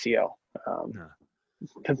the PCL. No.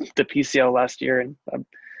 The PCL last year and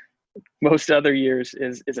most other years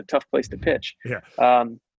is a tough place to pitch. Yeah.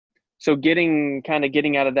 So getting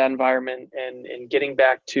out of that environment and getting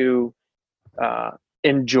back to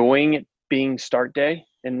enjoying it being start day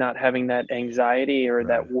and not having that anxiety or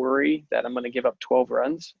that worry that I'm going to give up 12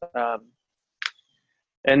 runs.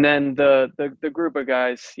 And then the group of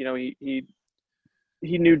guys, he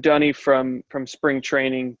knew Dunny from spring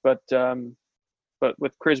training, but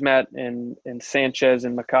with Krismat and Sanchez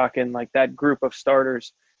and McCocken, like, that group of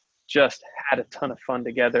starters just had a ton of fun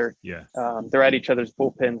together. Yeah. They're at each other's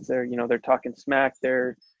bullpens. They're talking smack.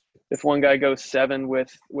 If one guy goes 7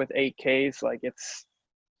 with 8 Ks, like,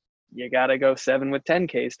 you got to go 7 with 10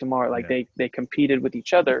 Ks tomorrow. Like, they competed with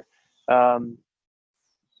each other.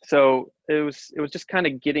 So it was just kind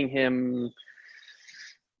of getting him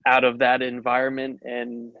out of that environment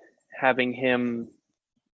and having him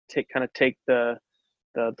take the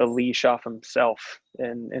leash off himself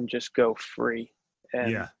and just go free.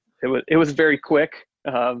 And it was very quick.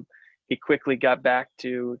 He quickly got back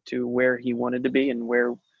to where he wanted to be and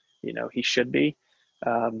where, he should be.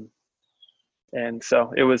 And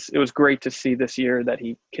so it was great to see this year that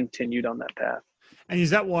he continued on that path. And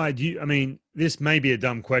is that why this may be a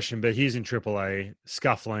dumb question, but he's in AAA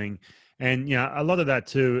scuffling. And, a lot of that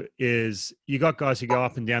too is you got guys who go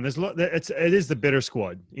up and down. There's a lot. It is the bitter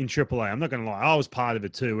squad in AAA. I'm not going to lie. I was part of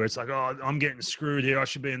it too, where it's like, oh, I'm getting screwed here. I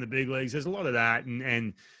should be in the big leagues. There's a lot of that.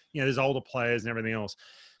 And there's older players and everything else.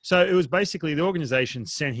 So it was basically the organization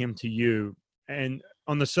sent him to you. And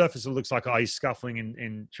on the surface, it looks like, oh, he's scuffling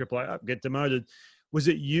in AAA, get demoted. Was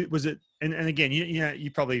it you? Was it, and again,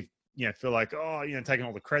 you probably, feel like, oh, taking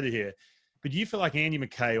all the credit here. But do you feel like Andy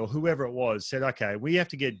McKay or whoever it was said, okay, we have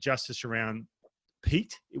to get justice around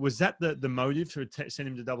Pete? Was that the motive to send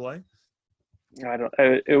him to AA?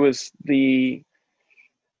 It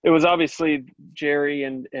was obviously Jerry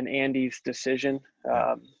and Andy's decision.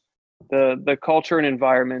 The culture and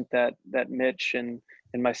environment that Mitch and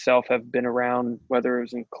myself have been around, whether it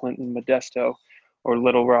was in Clinton, Modesto, or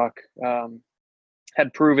Little Rock,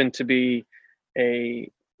 had proven to be a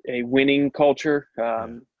winning culture,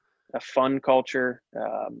 a fun culture.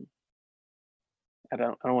 I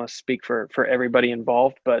don't want to speak for everybody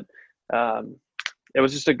involved, but it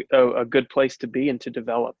was just a good place to be and to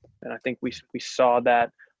develop. And I think we saw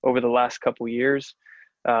that over the last couple of years.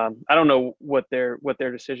 I don't know what their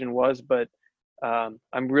decision was, but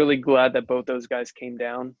I'm really glad that both those guys came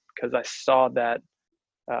down, because I saw that.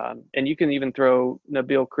 And you can even throw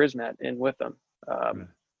Nabil Krismat in with them.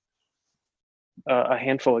 A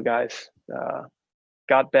handful of guys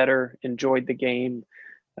got better, enjoyed the game,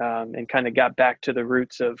 and kind of got back to the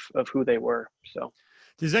roots of who they were. So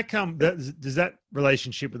does that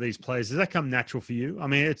relationship with these players, does that come natural for you? I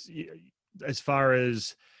mean, it's as far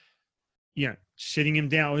as, sitting him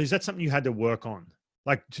down, or is that something you had to work on?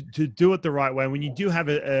 Like to do it the right way when you do have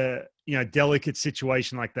a delicate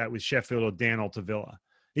situation like that with Sheffield or Dan Altavilla?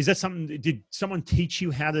 Is that something, did someone teach you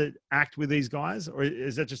how to act with these guys, or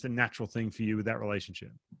is that just a natural thing for you with that relationship?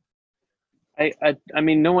 I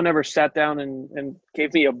mean, no one ever sat down and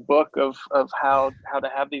gave me a book of how to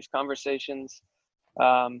have these conversations.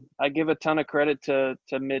 I give a ton of credit to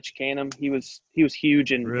Mitch Canham. He was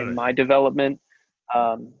huge in my development.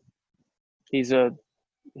 He's a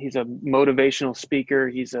motivational speaker.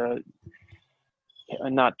 He's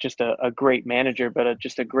not just a great manager, but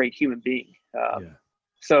just a great human being.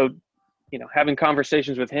 So, having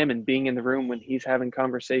conversations with him and being in the room when he's having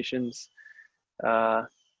conversations,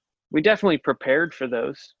 we definitely prepared for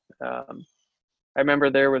those. I remember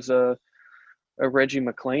there was a Reggie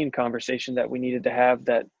McClain conversation that we needed to have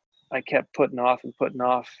that I kept putting off,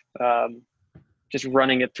 just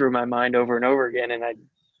running it through my mind over and over again, and I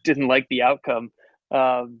didn't like the outcome.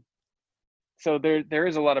 So there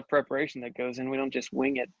is a lot of preparation that goes in. We don't just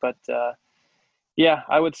wing it, but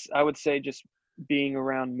I would say just being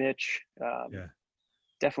around Mitch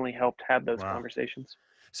definitely helped have those conversations.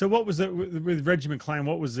 So what was it with Reggie McClain?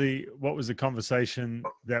 What was the conversation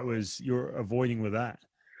that you're avoiding with that?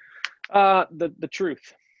 The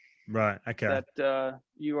truth. Right. Okay. That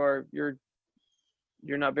you're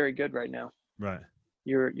not very good right now. Right.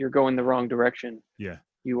 You're going the wrong direction. Yeah.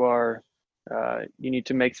 You are. You need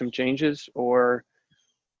to make some changes, or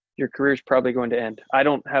your career is probably going to end. I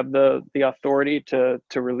don't have the authority to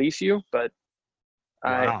release you, but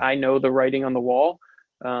I know the writing on the wall.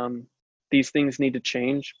 These things need to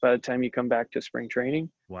change by the time you come back to spring training.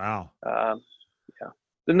 Wow.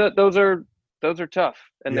 Then those are tough,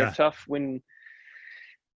 and they're tough when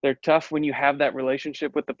you have that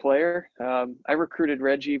relationship with the player. I recruited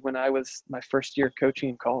Reggie when I was my first year coaching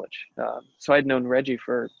in college, so I'd known Reggie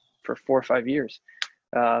for 4 or 5 years.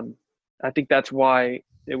 I think that's why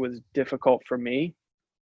it was difficult for me,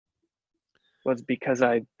 was because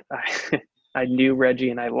I knew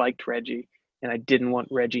Reggie and I liked Reggie, and I didn't want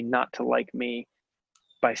Reggie not to like me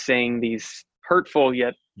by saying these hurtful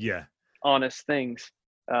yet honest things.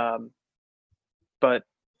 But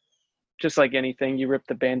just like anything, you rip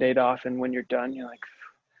the Band-Aid off, and when you're done, you're like,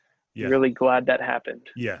 really glad that happened.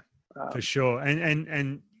 Yeah, for sure.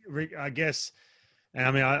 And I guess, and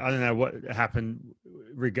I mean, I don't know what happened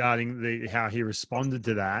regarding how he responded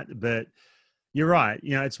to that, but you're right.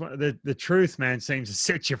 It's the truth, man, seems to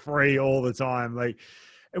set you free all the time. Like,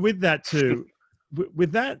 and with that too,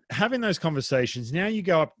 with that, having those conversations, now you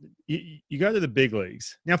go up, you go to the big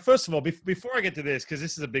leagues. Now, first of all, before I get to this, because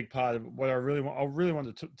this is a big part of what I really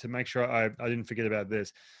wanted to make sure I didn't forget about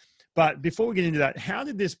this. But before we get into that, how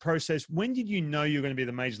did this process, when did you know you were going to be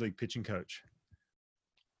the major league pitching coach?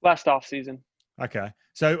 Last off season. Okay.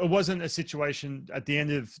 So it wasn't a situation at the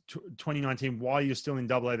end of 2019 while you're still in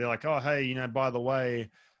Double A. They're like, oh, hey, by the way,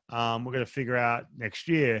 we're going to figure out next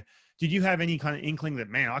year. Did you have any kind of inkling that,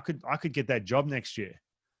 man, I could get that job next year?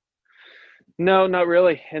 No, not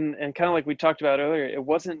really. And kind of like we talked about earlier, it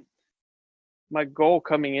wasn't my goal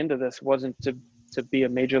coming into this wasn't to be a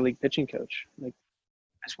major league pitching coach. Like,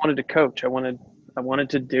 I just wanted to coach. I wanted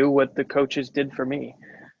to do what the coaches did for me.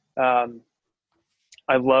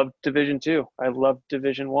 I loved Division II. I loved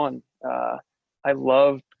Division I. I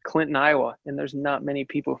loved Clinton, Iowa, and there's not many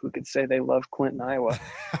people who could say they love Clinton, Iowa.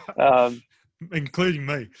 Including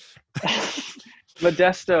me.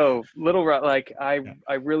 Modesto, Little Rock, like I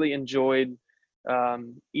really enjoyed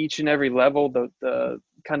each and every level, the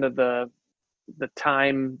kind of the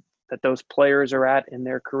time that those players are at in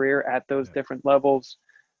their career at those different levels.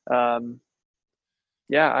 I don't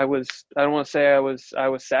want to say I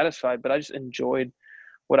was satisfied, but I just enjoyed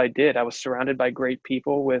what I did. I was surrounded by great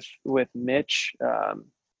people with Mitch,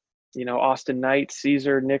 Austin Knight,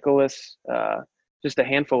 Caesar, Nicholas, just a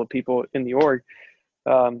handful of people in the org.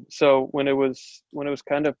 So when it was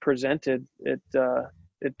kind of presented, it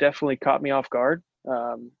definitely caught me off guard.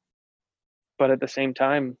 But at the same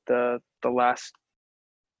time, the last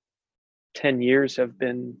 10 years have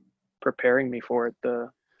been preparing me for it the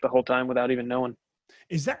whole time without even knowing.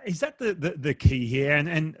 Is that the key here?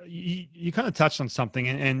 And you kind of touched on something,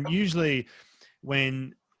 and usually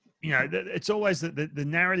when, it's always the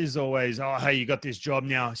narrative is always, oh, hey, you got this job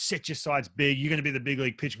now, set your sights big, you're going to be the big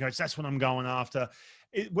league pitching coach. That's what I'm going after.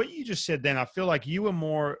 What you just said then, I feel like you were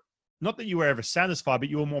more, not that you were ever satisfied, but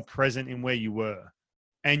you were more present in where you were.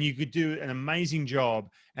 And you could do an amazing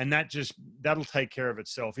job, and that'll take care of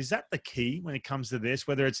itself. Is that the key when it comes to this,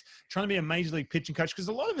 whether it's trying to be a major league pitching coach? Because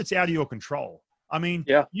a lot of it's out of your control. I mean,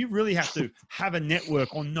 You really have to have a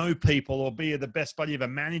network or know people or be the best buddy of a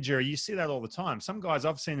manager. You see that all the time. Some guys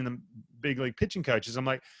I've seen in the big league pitching coaches, I'm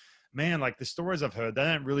like, man, like the stories I've heard, they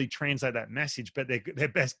don't really translate that message, but they're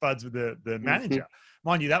best buds with the manager.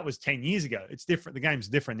 Mind you, that was 10 years ago. It's different. The game's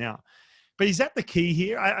different now. But is that the key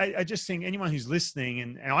here? I just think anyone who's listening,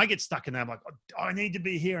 and I get stuck in that, I'm like, oh, I need to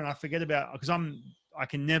be here, and I forget about, because I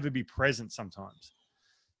can never be present sometimes.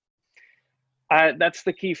 That's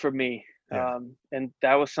the key for me. Yeah. And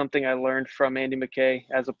that was something I learned from Andy McKay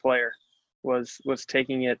as a player, was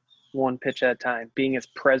taking it one pitch at a time, being as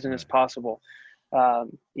present as possible,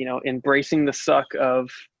 embracing the suck of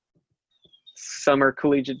summer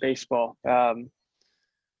collegiate baseball.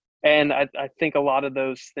 And I think a lot of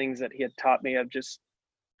those things that he had taught me, I've just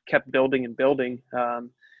kept building and building.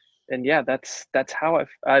 And yeah, that's how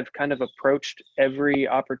I've kind of approached every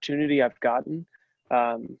opportunity I've gotten.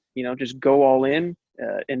 Just go all in,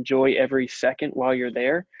 enjoy every second while you're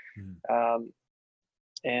there.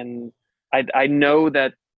 And I know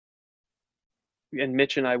that, and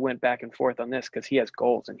Mitch and I went back and forth on this because he has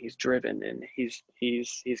goals and he's driven and he's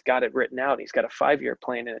got it written out. He's got a 5-year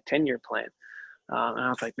plan and a 10-year plan. And I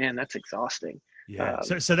was like, man, that's exhausting. Yeah.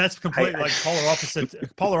 So that's completely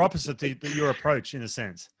polar opposite to your approach in a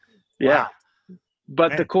sense. Yeah. Wow. But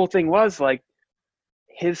Man. The cool thing was, like,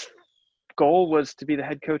 his goal was to be the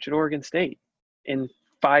head coach at Oregon State in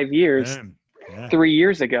 5 years, 3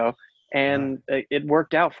 years ago. And it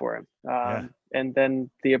worked out for him. And then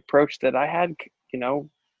the approach that I had,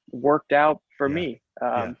 worked out for me,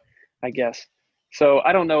 I guess. So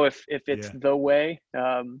I don't know if it's the way,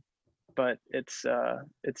 but it's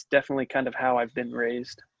definitely kind of how I've been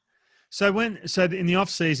raised. So in the off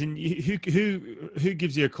season, who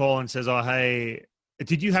gives you a call and says, "Oh, hey,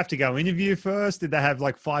 did you have to go interview first? Did they have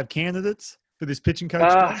like 5 candidates for this pitching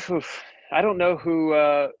coach?" I don't know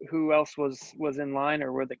who else was in line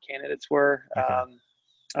or where the candidates were. Okay.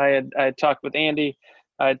 I had talked with Andy.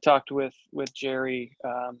 I had talked with Jerry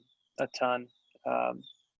a ton.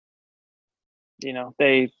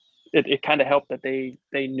 It kind of helped that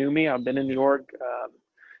they knew me. I've been in New York.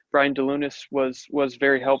 Brian DeLunas was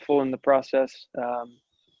very helpful in the process.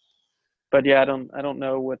 But yeah, I don't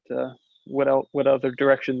know what other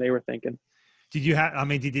direction they were thinking. Did you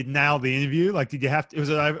nail the interview? Like, did you have to, was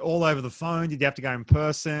it all over the phone? Did you have to go in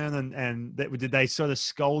person? And did they sort of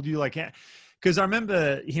scold you? Like, because I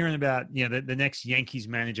remember hearing about, the next Yankees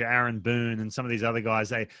manager, Aaron Boone, and some of these other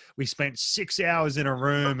guys, we spent 6 hours in a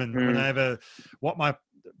room and went over what my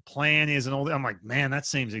plan is and all that. I'm like, man, that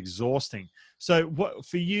seems exhausting. So what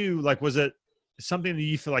for you, like, was it something that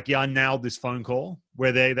you feel like, I nailed this phone call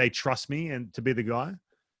where they trust me and to be the guy?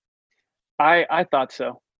 I thought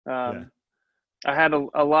so. I had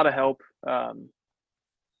a lot of help.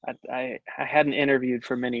 I hadn't interviewed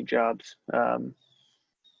for many jobs.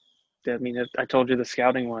 I mean, I told you the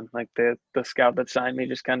scouting one, like the scout that signed me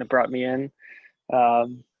just kind of brought me in.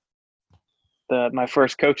 My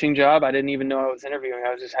first coaching job, I didn't even know I was interviewing.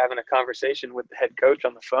 I was just having a conversation with the head coach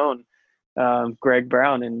on the phone, Greg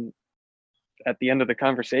Brown. And at the end of the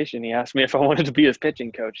conversation, he asked me if I wanted to be his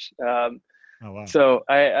pitching coach. Oh, wow. So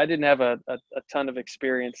I didn't have a ton of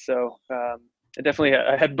experience. So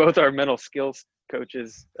I had both our mental skills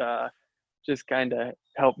coaches just kind of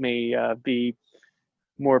help me be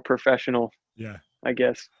more professional. Yeah, I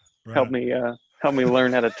guess. right. Help me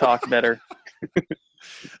learn how to talk better.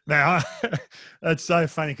 Now, that's so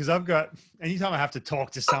funny because I've got anytime I have to talk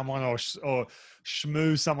to someone or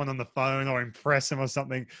schmoo someone on the phone or impress them or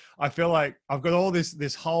something, I feel like I've got all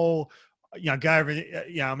this whole, go over,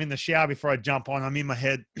 I'm in the shower before I jump on. I'm in my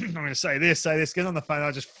head. I'm going to say this, get on the phone. I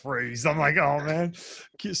just freeze. I'm like, oh man,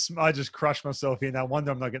 I just crushed myself here. No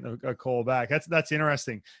wonder I'm not getting a call back. That's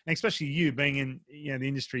interesting. And especially you being in, the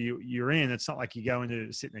industry you're in, it's not like you go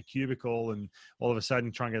into sit in a cubicle and all of a sudden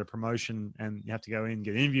try and get a promotion and you have to go in and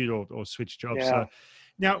get interviewed or switch jobs. Yeah. So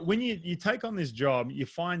now when you take on this job, you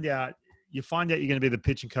find out you're going to be the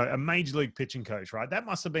pitching coach, a major league pitching coach, right? That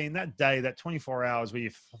must have been that day, that 24 hours where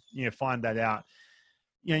you find that out.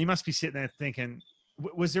 You must be sitting there thinking,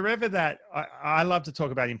 was there ever that? I love to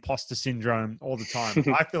talk about imposter syndrome all the time.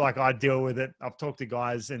 I feel like I deal with it. I've talked to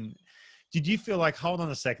guys, and did you feel like, hold on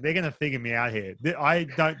a second, they're going to figure me out here? I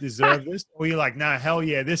don't deserve this? Or you're like, no, hell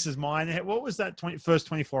yeah, this is mine. What was that first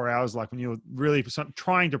 24 hours like when you were really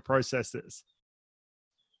trying to process this?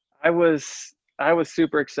 I was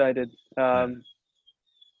super excited. My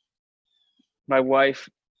wife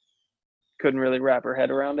couldn't really wrap her head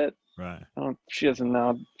around it. Right. She doesn't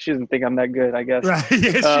know. She doesn't think I'm that good, I guess. Right.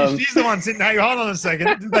 Yes, she's the one sitting. Hey, hold on a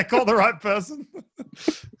second. Did they call the right person?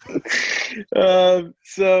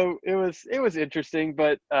 So it was interesting,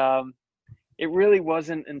 but it really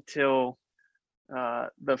wasn't until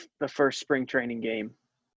the first spring training game,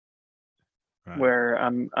 right, where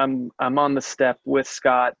I'm on the step with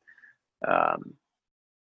Scott.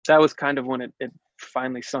 That was kind of when it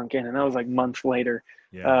finally sunk in, and that was like months later.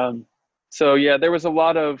 Yeah. So yeah, there was a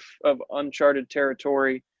lot of uncharted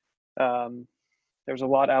territory. There was a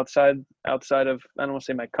lot outside of, I don't want to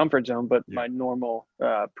say my comfort zone, but my normal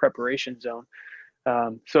preparation zone.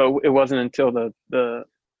 So it wasn't until the I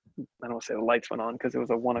don't want to say the lights went on because it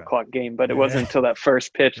was a 1 o'clock game, but it wasn't until that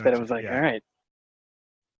first pitch that it was like, all right,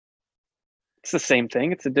 it's the same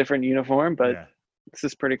thing. It's a different uniform, but this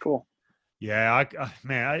is pretty cool. Yeah,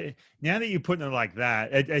 now that you're putting it like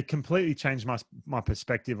that, it completely changed my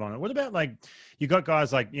perspective on it. What about like you got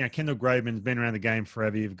guys like Kendall Graveman's been around the game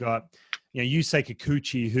forever. You've got Yusei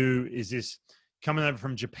Kikuchi, who is this coming over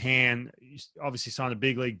from Japan. He's obviously signed a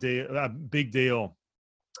big deal,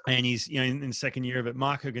 and he's in second year of it.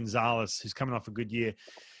 Marco Gonzalez, who's coming off a good year.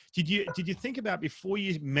 Did you think about before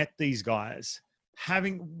you met these guys?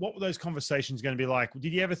 What were those conversations going to be like?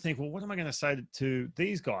 Did you ever think, well, what am I going to say to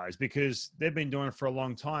these guys? Because they've been doing it for a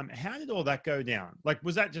long time. How did all that go down? Like,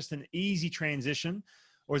 was that just an easy transition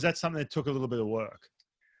or is that something that took a little bit of work?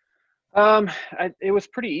 It was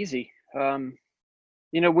pretty easy. When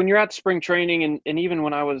you're at spring training and even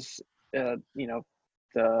when I was, the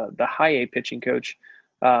high A pitching coach,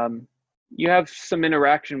 you have some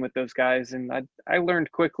interaction with those guys. And I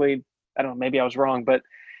learned quickly, I don't know, maybe I was wrong, but,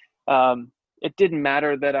 it didn't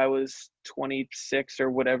matter that I was 26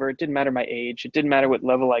 or whatever. It didn't matter my age. It didn't matter what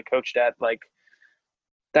level I coached at. Like,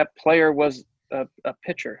 that player was a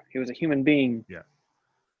pitcher. He was a human being.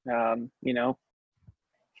 Yeah.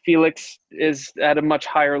 Felix is at a much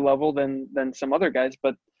higher level than some other guys,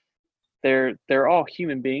 but they're all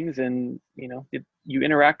human beings, and you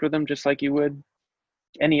interact with them just like you would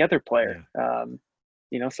any other player.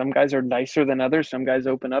 Yeah. Some guys are nicer than others. Some guys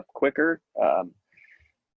open up quicker.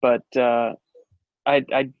 But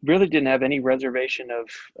I really didn't have any reservation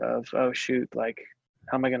of oh shoot, like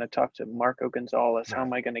how am I going to talk to Marco Gonzalez? Right. How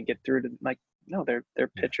am I going to get through to no, they're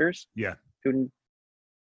pitchers. Yeah. Who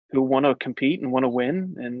want to compete and want to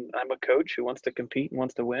win, and I'm a coach who wants to compete and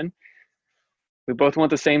wants to win. We both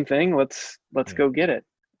want the same thing. Let's go get it.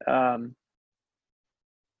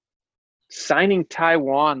 Signing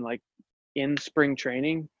Taiwan like in spring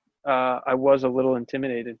training, I was a little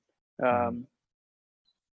intimidated.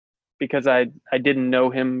 Because I didn't know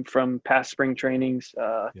him from past spring trainings.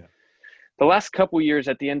 The last couple years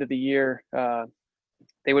at the end of the year,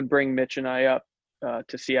 they would bring Mitch and I up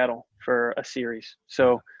to Seattle for a series.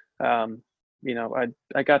 So, I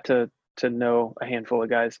got to know a handful of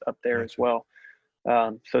guys up there as well.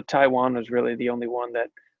 So Taiwan was really the only one that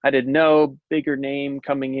I didn't know, bigger name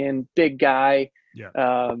coming in, big guy. Yeah.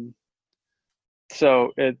 And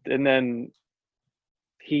then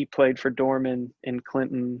he played for Dorman in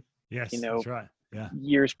Clinton. Yes, You know, that's right. Yeah.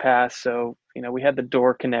 years passed, so we had the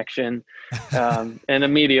door connection, and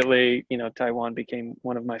immediately Taiwan became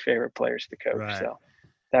one of my favorite players to coach. Right. So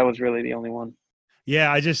that was really the only one.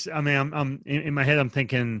 Yeah, I'm in my head. I'm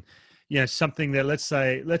thinking, something that let's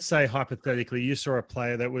say hypothetically, you saw a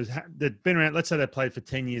player that been around. Let's say they played for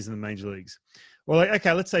 10 years in the major leagues. Well,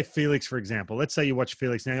 okay, let's say Felix, for example. Let's say you watch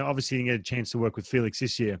Felix. Now, obviously, you didn't get a chance to work with Felix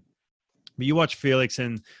this year, but you watch Felix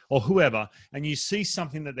or whoever, and you see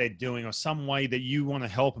something that they're doing or some way that you want to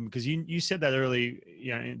help them, because you said that early,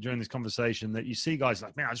 during this conversation, that you see guys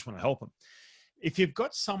like, man, I just want to help them. If you've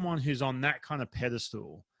got someone who's on that kind of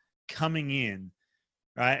pedestal coming in,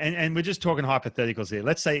 right, and we're just talking hypotheticals here.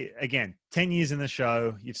 Let's say, again, 10 years in the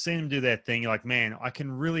show, you've seen them do their thing. You're like, man, I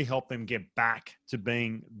can really help them get back to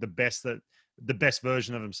being the best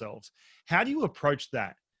version of themselves. How do you approach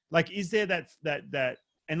that? Like, is there that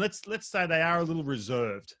and let's say they are a little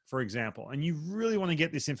reserved, for example, and you really want to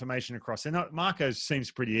get this information across. And Marco seems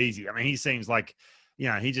pretty easy. I mean, he seems like,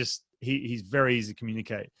 he's very easy to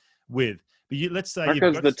communicate with. But let's say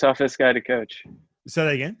Marco's the toughest guy to coach. Say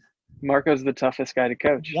that again. Marco's the toughest guy to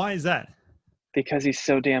coach. Why is that? Because he's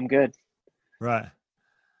so damn good. Right.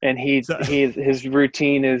 And his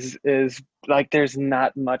routine is like, there's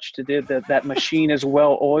not much to do. That machine is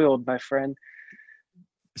well oiled, my friend.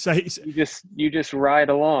 So you just ride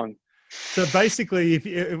along. So basically,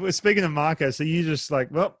 if we're speaking of Marco, so you just like,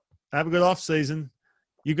 well, have a good off season.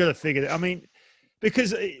 You've got to figure it. I mean,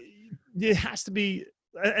 because it has to be,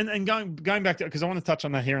 and going back to, because I want to touch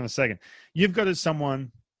on that here in a second. You've got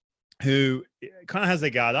someone who kind of has their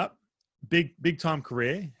guard up, big time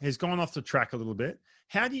career, has gone off the track a little bit.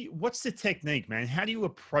 What's the technique, man? How do you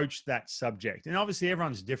approach that subject? And obviously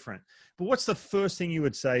everyone's different, but what's the first thing you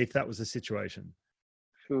would say if that was the situation?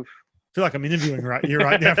 Oof. I feel like I'm interviewing you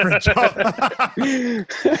right now for a job. You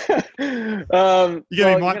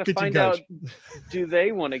gotta find out, do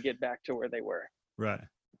they want to get back to where they were? Right.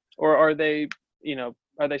 Or are they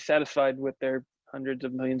satisfied with their hundreds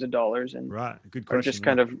of millions of dollars and right. Good question. Are just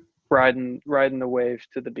kind of riding the wave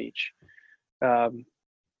to the beach?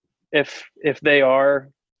 If they are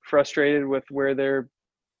frustrated with where their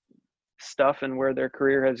stuff and where their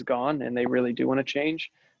career has gone and they really do want to change,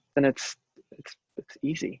 then it's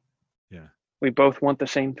easy. Yeah. We both want the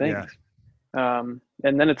same things. Yeah.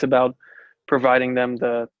 And then it's about providing them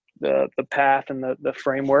the path and the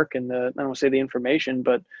framework and I don't want to say the information,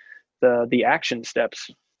 but the action steps,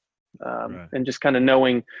 right. And just kind of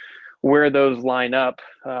knowing where those line up,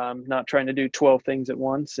 not trying to do 12 things at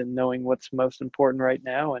once, and knowing what's most important right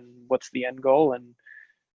now and what's the end goal,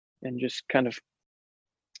 and just kind of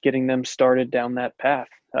getting them started down that path.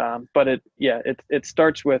 But it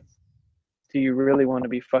starts with, do you really want to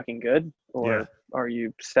be fucking good, or are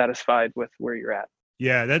you satisfied with where you're at?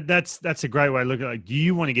 Yeah, that's a great way to look at it. Like, do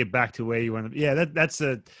you want to get back to where you want to? Yeah,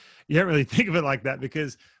 you don't really think of it like that,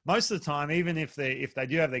 because most of the time, even if they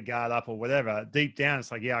do have their guard up or whatever, deep down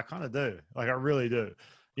it's like, yeah, I kind of do. Like, I really do.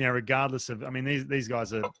 Regardless of, I mean, these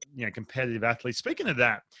guys are, competitive athletes. Speaking of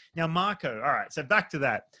that, now Marco, all right, so back to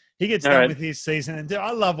that. He gets done with his season, and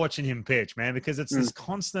I love watching him pitch, man, because it's this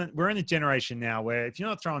constant. We're in a generation now where if you're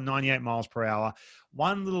not throwing 98 miles per hour,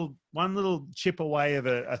 one little chip away of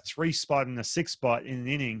a 3 spot and a 6 spot in an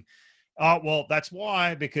inning, well, that's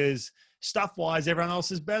why, because stuff-wise, everyone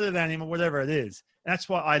else is better than him or whatever it is. That's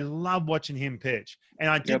why I love watching him pitch.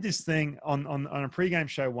 And I did this thing on a pregame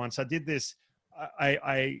show once. I did this.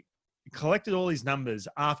 I collected all his numbers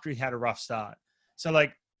after he had a rough start. So,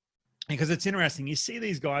 like, because it's interesting, you see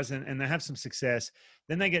these guys and they have some success,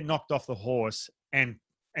 then they get knocked off the horse, and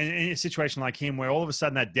in a situation like him where all of a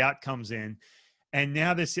sudden that doubt comes in, and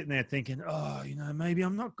now they're sitting there thinking, oh, maybe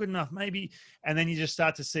I'm not good enough, maybe. And then you just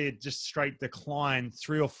start to see it just straight decline,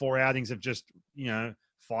 3 or 4 outings of just,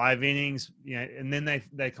 5 innings, and then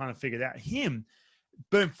they kind of figured out him.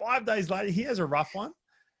 Boom, 5 days later, he has a rough one,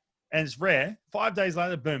 and it's rare. 5 days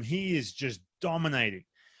later, boom, he is just dominating.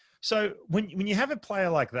 So when you have a player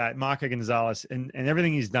like that, Marco Gonzalez, and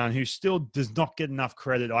everything he's done, who still does not get enough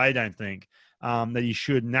credit, I don't think, that he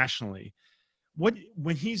should nationally,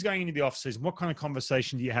 when he's going into the offseason, what kind of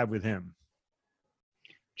conversation do you have with him?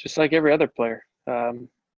 Just like every other player.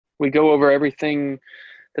 We go over everything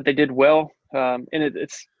that they did well. And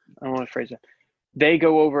it's I don't want to phrase it. They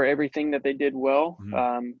go over everything that they did well.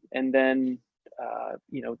 And then,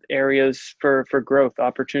 areas for growth,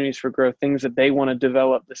 opportunities for growth, things that they want to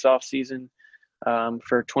develop this off season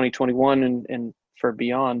for 2021 and for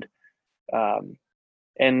beyond.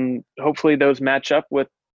 And hopefully those match up with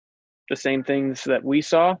the same things that we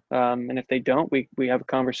saw. And if they don't, we have a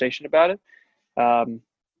conversation about it.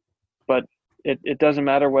 But it doesn't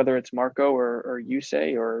matter whether it's Marco or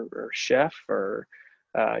Yusei or Chef or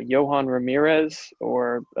Johan Ramirez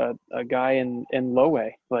or a guy in Lowe.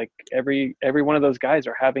 Like every one of those guys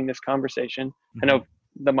are having this conversation. Mm-hmm. I know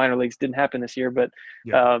the minor leagues didn't happen this year, but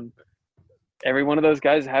Yeah. every one of those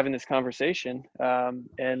guys is having this conversation,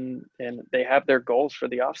 and they have their goals for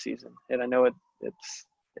the off season. And I know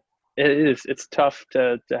it's tough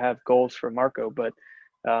to have goals for Marco, but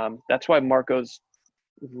that's why Marco's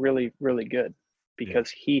really, really good,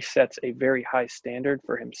 because he sets a very high standard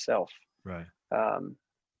for himself. Right.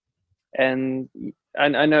 And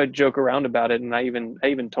I know I joke around about it, and I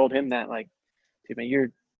even told him that, like, dude, man,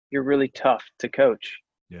 you're really tough to coach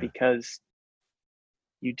because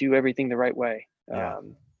you do everything the right way. Yeah.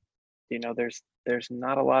 There's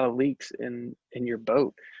not a lot of leaks in your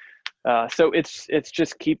boat. So it's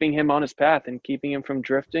just keeping him on his path and keeping him from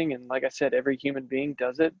drifting. And like I said, every human being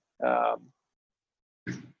does it.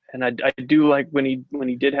 And I do like when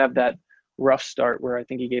he did have that rough start where I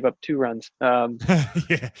think he gave up 2 runs.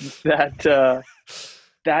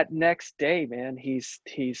 That next day, man, he's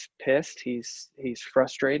pissed. He's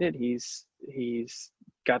frustrated. He's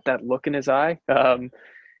got that look in his eye.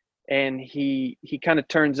 And he kind of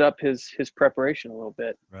turns up his preparation a little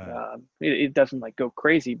bit. Right. It doesn't like go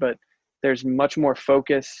crazy, but there's much more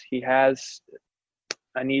focus. He has,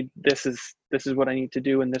 this is what I need to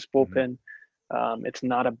do in this bullpen. It's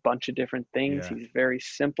not a bunch of different things. He's very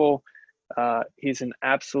simple. He's an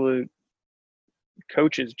absolute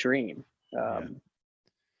coach's dream.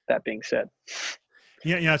 That being said.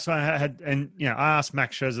 So I asked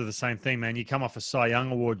Max Scherzer the same thing, man. You come off a Cy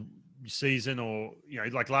Young Award season, or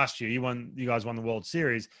like last year, you guys won the World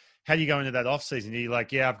Series. How do you go into that off season? Are you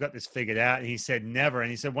like, I've got this figured out? And he said never.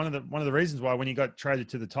 And he said one of the reasons why when he got traded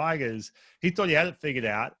to the Tigers, he thought he had it figured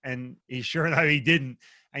out, and sure enough he didn't.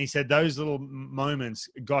 And he said those little moments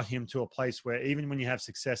got him to a place where even when you have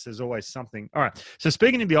success, there's always something. All right. So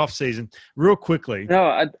speaking of the off season, real quickly.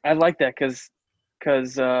 No, I like that because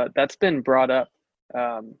that's been brought up.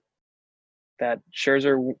 That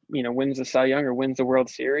Scherzer, wins the Cy Young or wins the World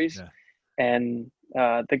Series, and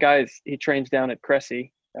the guys he trains down at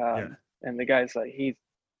Cressy, and the guy's like he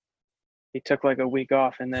took like a week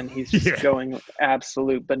off, and then he's just going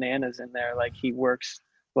absolute bananas in there. Like he works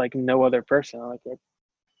like no other person. Like a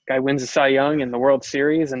guy wins the Cy Young and the World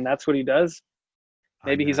Series, and that's what he does.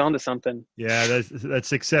 Maybe he's onto something. Yeah, that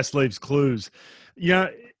success leaves clues.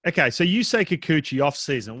 Okay, so you say Kikuchi off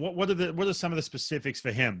season. What are some of the specifics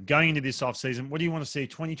for him going into this off season? What do you want to see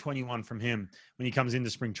 2021 from him when he comes into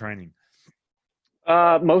spring training?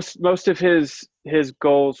 Most of his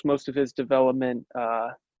goals, most of his development.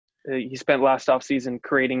 He spent last off season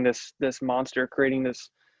creating this monster, creating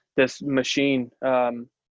this machine. And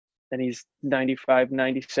he's 95,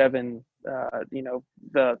 97.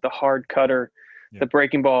 The hard cutter, the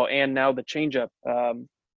breaking ball, and now the changeup.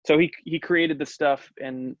 So he created the stuff,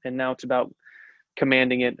 and now it's about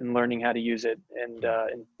commanding it and learning how to use it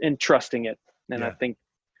and trusting it. And I think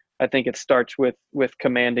it starts with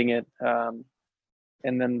commanding it, and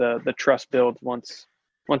then the trust builds once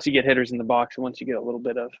you get hitters in the box and once you get a little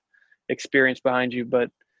bit of experience behind you. But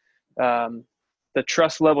the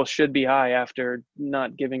trust level should be high after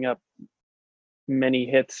not giving up many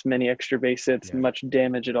hits, many extra base hits, much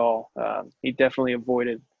damage at all. He definitely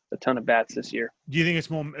avoided a ton of bats this year. Do you think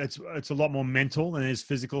it's a lot more mental than it is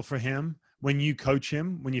physical for him when you coach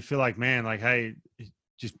him, when you feel like, man, like, hey,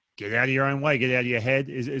 just get out of your own way, get out of your head?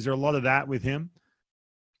 Is there a lot of that with him?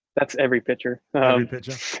 That's every pitcher. Every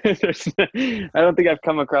pitcher. I don't think I've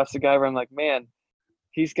come across a guy where I'm like, man,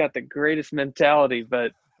 he's got the greatest mentality,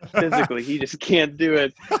 but physically he just can't do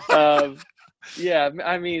it. I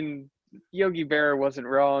mean, Yogi Berra wasn't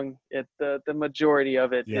wrong. The majority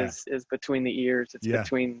of it is between the ears. It's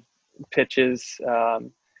between pitches,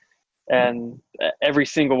 and every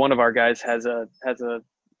single one of our guys has a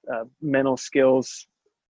mental skills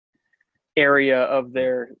area of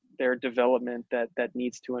their development that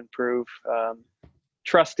needs to improve.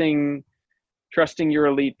 Trusting your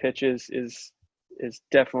elite pitches is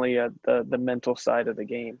definitely the mental side of the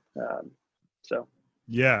game.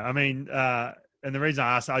 I mean. And the reason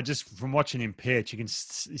I asked, from watching him pitch, you can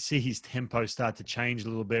see his tempo start to change a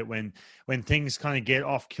little bit when things kind of get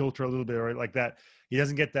off kilter a little bit, or like that. He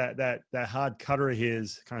doesn't get that hard cutter of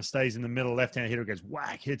his, kind of stays in the middle, left-hand hitter goes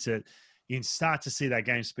whack, hits it. You can start to see that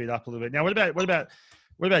game speed up a little bit. Now, what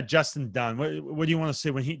about Justin Dunn? What do you want to see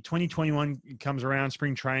when 2021 comes around,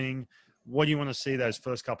 spring training? What do you want to see those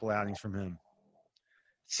first couple outings from him?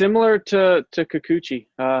 Similar to Kikuchi.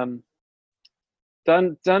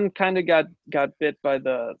 Dunn kind of got bit by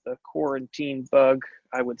the quarantine bug,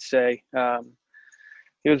 I would say.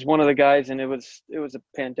 he was one of the guys, and it was a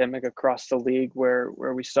pandemic across the league where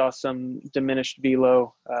we saw some diminished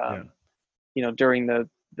velo, during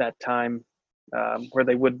that time, where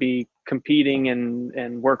they would be competing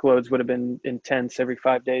and workloads would have been intense every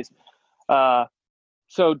 5 days.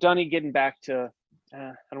 So Dunny getting back to, I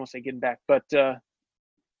don't want to say getting back, but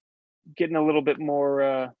getting a little bit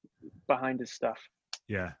more behind his stuff.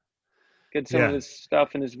 Yeah. Get some of his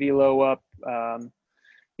stuff and his velo up.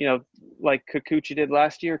 Like Kikuchi did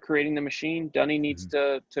last year, creating the machine. Dunny needs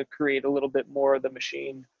to create a little bit more of the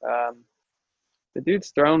machine. The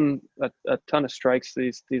dude's thrown a ton of strikes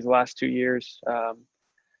these last 2 years.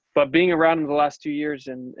 But being around him the last 2 years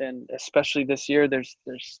and especially this year, there's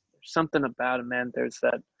something about him, man. There's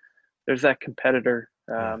that competitor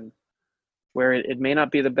where it may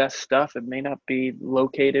not be the best stuff. It may not be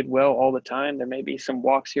located well all the time. There may be some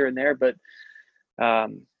walks here and there, but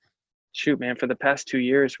shoot, man, for the past 2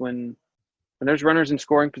 years, when there's runners in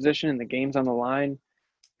scoring position and the game's on the line,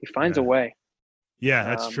 he finds a way. Yeah,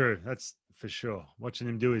 that's true. That's for sure. Watching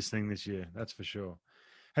him do his thing this year, that's for sure.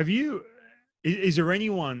 Is there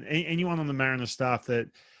anyone on the Mariners staff that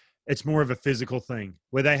it's more of a physical thing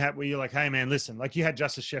where you're like, hey man, listen, like you had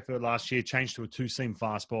Justice Sheffield last year, changed to a 2-seam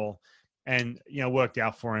fastball and, worked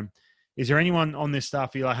out for him. Is there anyone on this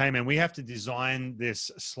staff you're like, hey man, we have to design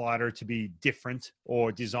this slider to be different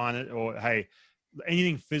or design it, or hey,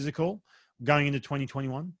 anything physical going into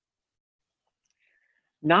 2021?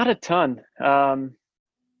 Not a ton.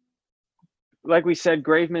 Like we said,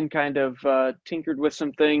 Graveman kind of tinkered with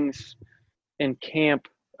some things in camp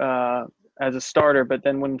as a starter, but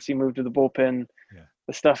then once he moved to the bullpen,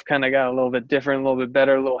 the stuff kind of got a little bit different, a little bit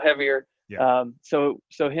better, a little heavier. Yeah. So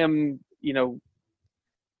him,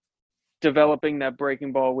 developing that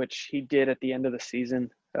breaking ball, which he did at the end of the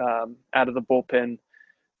season out of the bullpen,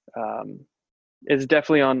 is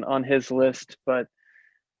definitely on his list. But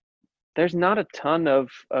there's not a ton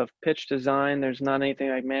of pitch design. There's not anything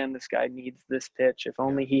like, man, this guy needs this pitch. If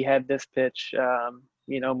only he had this pitch.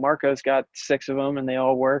 Marco's got 6 of them and they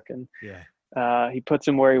all work, and he puts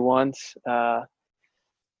them where he wants.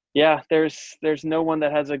 There's no one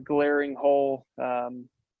that has a glaring hole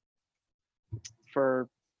for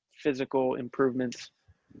physical improvements.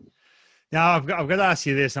 Now I've got to ask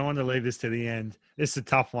you this. I want to leave this to the end. This is a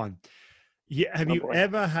tough one. Yeah, have you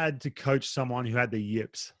ever had to coach someone who had the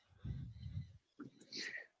yips?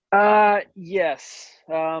 Yes.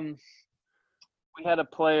 We had a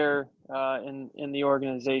player in the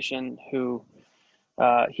organization who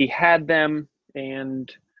he had them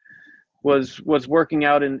and was working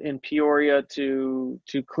out in Peoria to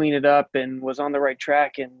clean it up and was on the right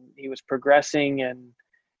track, and he was progressing, and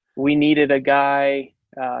we needed a guy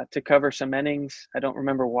to cover some innings. I don't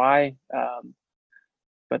remember why,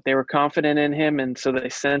 but they were confident in him, and so they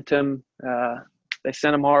sent him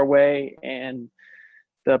our way, and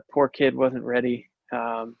the poor kid wasn't ready.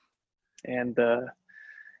 And I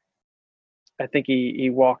think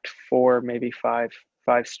he walked 4, maybe 5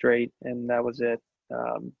 straight, and that was it.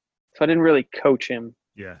 So I didn't really coach him.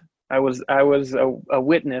 Yeah, I was a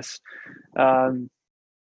witness.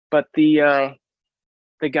 But the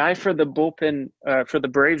guy for the bullpen, for the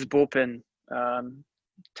Braves bullpen,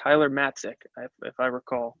 Tyler Matzik, if I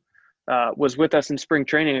recall, was with us in spring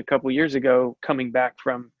training a couple years ago, coming back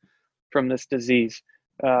from this disease.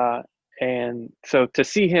 And so to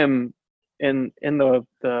see him in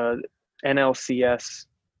the NLCS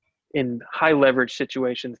in high leverage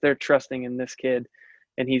situations, they're trusting in this kid,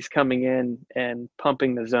 and he's coming in and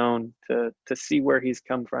pumping the zone to see where he's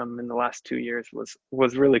come from in the last 2 years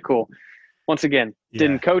was really cool. Once again,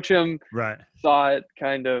 didn't coach him, right? Saw it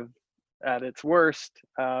kind of at its worst,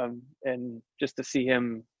 and just to see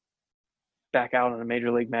him back out on a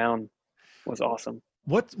major league mound was awesome.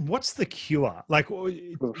 What's the cure? Like,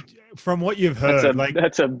 from what you've heard,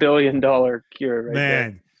 that's $1 billion cure, right,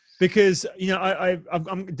 man. There. Because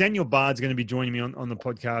I'm Daniel Bard's going to be joining me on the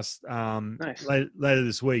podcast nice. later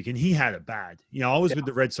this week, and he had it bad. I was with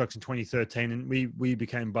the Red Sox in 2013, and we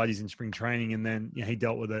became buddies in spring training, and then he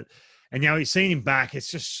dealt with it. And now he's seen him back.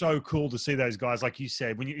 It's just so cool to see those guys, like you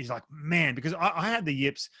said, he's like, man, because I had the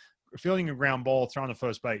yips, fielding a ground ball, throwing to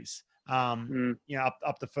first base.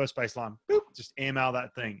 Up the first base line, boop, just airmail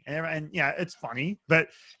that thing. And it's funny, but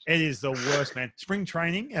it is the worst, man. Spring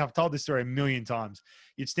training, and I've told this story a million times.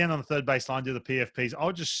 You'd stand on the third base line, do the PFPs. I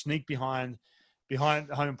would just sneak behind the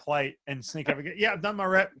home plate and sneak over. Yeah, I've done my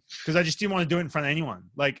rep, because I just didn't want to do it in front of anyone.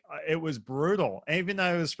 Like, it was brutal, even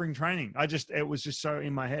though it was spring training. It was just so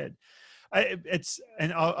in my head.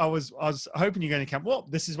 I was hoping you're going to come. Well,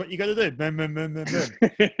 this is what you got to do. Boom, boom, boom, boom,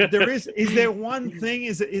 boom. But is there one thing?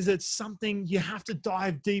 Is it something you have to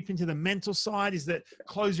dive deep into the mental side? Is that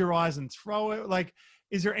close your eyes and throw it? Like,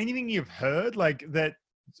 is there anything you've heard like that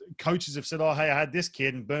coaches have said, oh, hey, I had this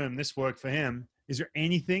kid and boom, this worked for him? Is there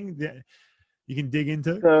anything that you can dig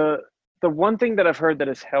into? The one thing that I've heard that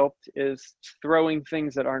has helped is throwing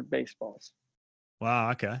things that aren't baseballs.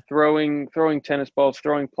 Wow. Okay. Throwing tennis balls,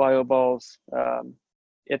 throwing plyo balls.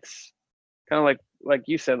 It's kind of like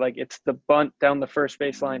you said, like it's the bunt down the first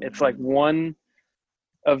baseline. It's like one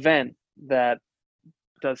event that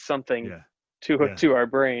does something to our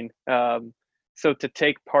brain. So to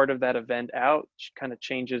take part of that event out kind of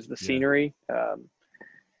changes the scenery.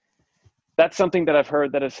 That's something that I've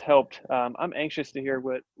heard that has helped. I'm anxious to hear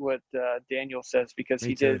what Daniel says, because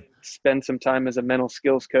he did spend some time as a mental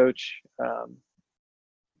skills coach.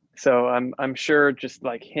 So I'm sure just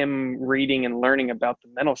like him reading and learning about the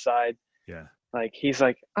mental side, like he's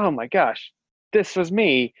like, oh my gosh, this was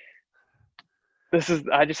me.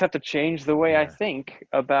 I just have to change the way I think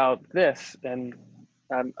about this. And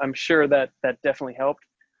I'm sure that definitely helped.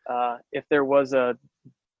 If there was a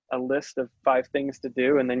list of 5 things to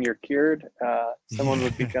do and then you're cured, someone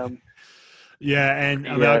would become and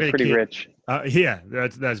I mean, I got pretty rich.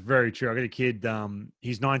 That's very true. I got a kid,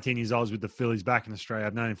 he's 19 years old, with the Phillies back in Australia.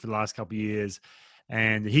 I've known him for the last couple of years,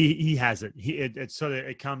 and he has it.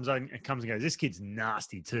 It comes and goes. This kid's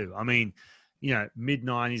nasty too. I mean,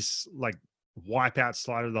 mid-90s, like wipeout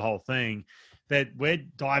slider, the whole thing. But we're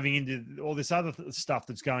diving into all this other stuff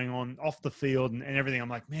that's going on off the field and everything. I'm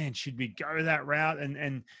like, man, should we go that route?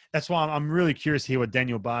 And that's why I'm really curious to hear what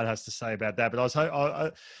Daniel Bard has to say about that. But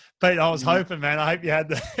I was hoping, man, I hope you had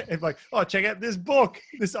it's like, oh, check out this book.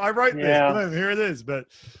 I wrote this. Boom, here it is. But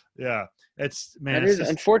yeah,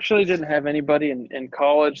 unfortunately didn't have anybody in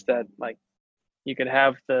college that like you could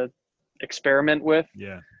have the experiment with.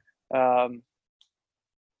 Yeah. And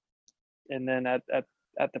then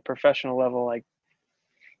at the professional level, like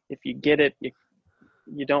if you get it,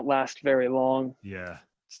 you don't last very long. Yeah,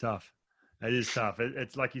 it's tough. It is tough.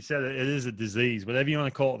 It's like you said, it is a disease, whatever you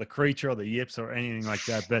want to call it, the creature or the yips or anything like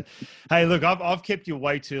that. But hey, look, I've kept you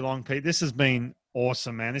way too long, Pete. This has been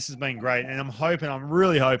awesome, man. This has been great. And I'm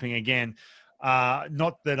really hoping again,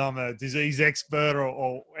 not that I'm a disease expert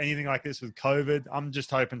or anything like this with COVID. I'm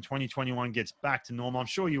just hoping 2021 gets back to normal. I'm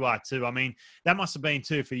sure you are too. I mean, that must have been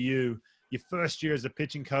too for you. Your first year as a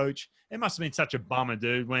pitching coach, it must have been such a bummer,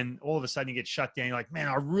 dude, when all of a sudden you get shut down. You're like, man,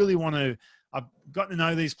 I've gotten to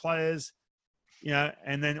know these players,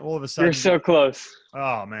 and then all of a sudden. You're so close.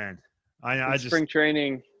 Oh, man. I just. Spring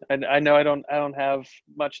training, I know I don't have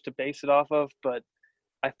much to base it off of, but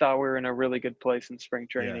I thought we were in a really good place in spring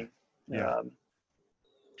training. Yeah.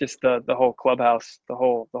 Just the whole clubhouse, the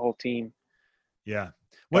whole team. Yeah.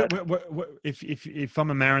 What if I'm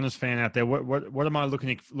a Mariners fan out there, what am I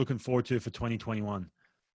looking forward to for 2021?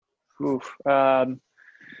 Oof. A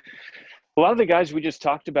lot of the guys we just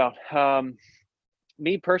talked about.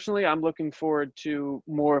 Me personally, I'm looking forward to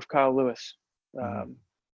more of Kyle Lewis.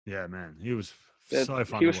 Yeah, man, he was so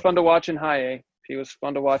fun. He was fun to watch in High A. He was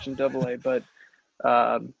fun to watch in Double A, but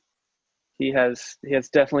he has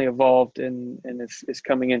definitely evolved and is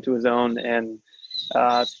coming into his own. And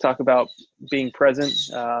talk about being present,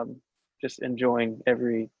 just enjoying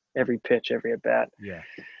every pitch, every at bat. Yeah.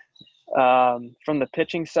 From the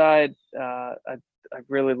pitching side, I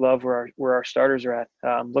really love where our starters are at.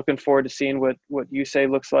 Looking forward to seeing what Yusei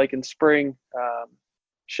looks like in spring.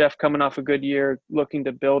 Chef coming off a good year, looking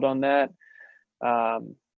to build on that.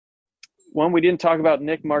 One we didn't talk about,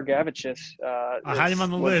 Nick Margavicius. I had him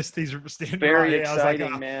on the list. He's standing very right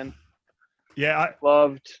exciting, like, man. Yeah, I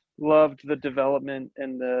loved the development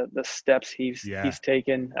and the steps he's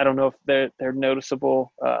taken. I don't know if they're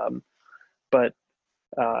noticeable, but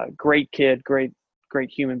great kid, great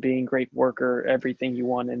human being, great worker, everything you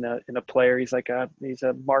want in a player. He's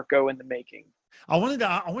a Marco in the making. I wanted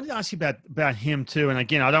to ask you about him too. And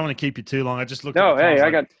again, I don't want to keep you too long. I just looked. No, hey,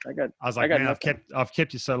 I was like, man, I've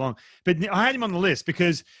kept you so long. But I had him on the list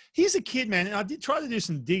because he's a kid, man. And I did try to do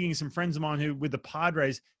some digging. Some friends of mine who with the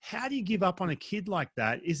Padres. How do you give up on a kid like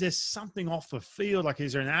that? Is there something off the field? Like,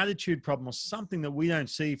 is there an attitude problem or something that we don't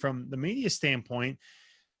see from the media standpoint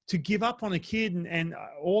to give up on a kid? And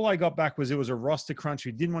all I got back was it was a roster crunch.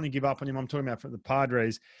 We didn't want to give up on him. I'm talking about for the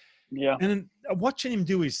Padres. Yeah. And watching him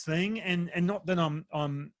do his thing, and not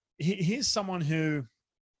that here's someone who,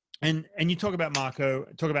 and you talk about Marco,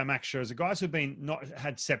 talk about Max Scherzer, guys who've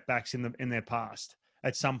had setbacks in their past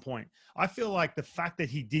at some point. I feel like the fact that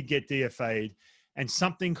he did get DFA'd and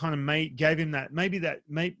something kind of gave him that, maybe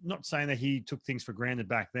not saying that he took things for granted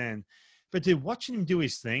back then, But dude, watching him do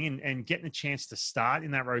his thing and getting a chance to start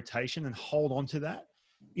in that rotation and hold on to that,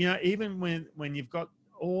 even when you've got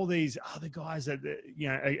all these other guys that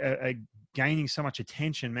are gaining so much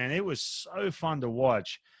attention, man, it was so fun to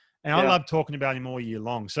watch. And I love talking about him all year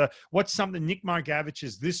long. So what's something Nick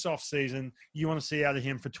Margavich's this offseason you want to see out of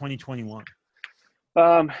him for 2021?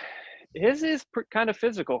 His is kind of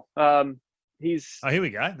physical. Here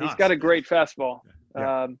we go. Nice. He's got a great fastball.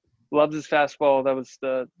 Yeah. Loves his fastball. That was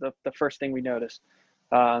the first thing we noticed.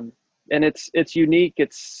 And it's unique.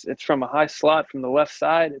 It's from a high slot from the left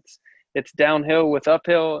side. It's downhill with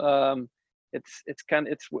uphill. It's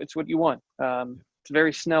what you want. It's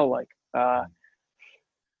very Snell-like.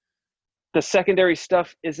 The secondary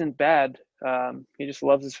stuff isn't bad. He just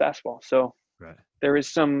loves his fastball. So there is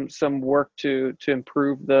some work to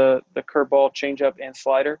improve the curveball, changeup, and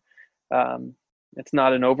slider. It's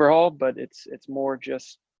not an overhaul, but it's more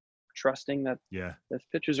just trusting that those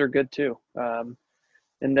pitches are good too.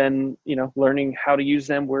 And then, learning how to use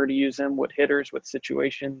them, where to use them, what hitters, what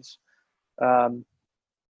situations.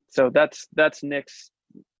 So that's Nick's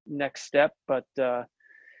next step. But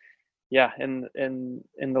in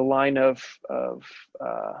the line of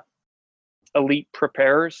elite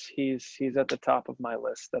preparers, he's at the top of my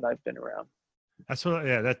list that I've been around. That's what I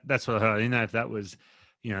heard. I didn't know if that was,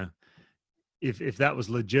 if that was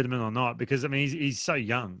legitimate or not, because I mean he's so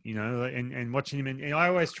young, and watching him, and I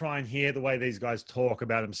always try and hear the way these guys talk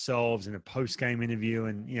about themselves in a post-game interview,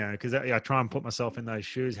 and because I try and put myself in those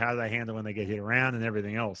shoes, how do they handle when they get hit around and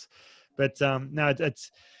everything else. But no,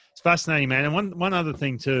 it's fascinating, man. And one other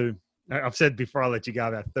thing too, I've said before I let you go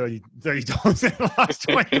about 30 times in the last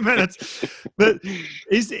 20 minutes, but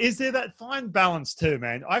is there that fine balance too,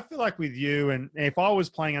 man? I feel like with you, and if I was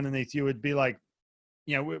playing underneath you, it'd be like,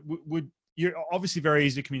 you're obviously very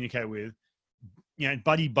easy to communicate with,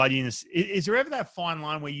 buddy-buddy. Is there ever that fine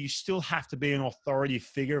line where you still have to be an authority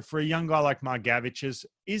figure for a young guy like Margavich's?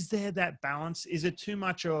 Is there that balance? Is it too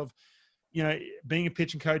much of, being a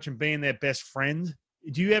pitching coach and being their best friend?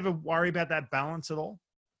 Do you ever worry about that balance at all?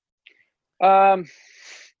 I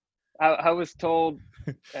was told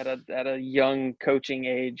at a young coaching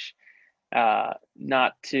age,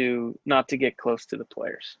 not to get close to the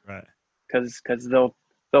players, right? Because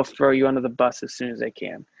they'll throw you under the bus as soon as they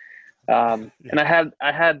can. And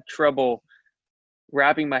I had trouble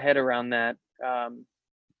wrapping my head around that,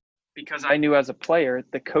 because I knew as a player,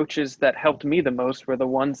 the coaches that helped me the most were the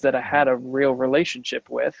ones that I had a real relationship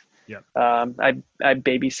with. Yeah. I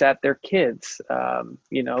babysat their kids. I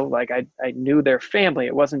knew their family.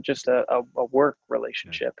 It wasn't just a work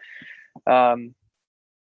relationship.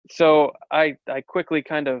 So I quickly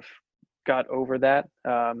kind of got over that,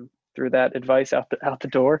 threw that advice out the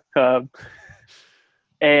door.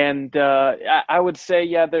 And I would say,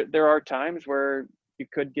 there are times where you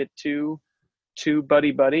could get too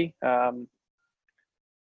buddy.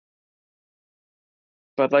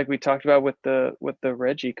 But like we talked about with the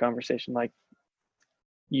Reggie conversation, like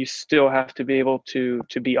you still have to be able to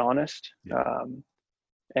be honest. Yeah.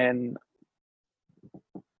 And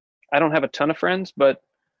I don't have a ton of friends, but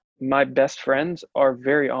my best friends are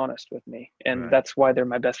very honest with me, and that's why they're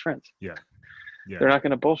my best friends. Yeah. They're not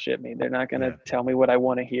going to bullshit me. They're not going to tell me what I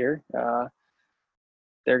want to hear.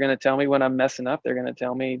 They're going to tell me when I'm messing up. They're going to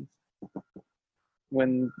tell me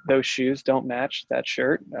when those shoes don't match that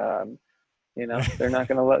shirt. They're not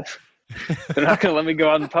going to let me go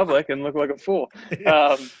out in public and look like a fool.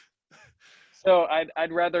 So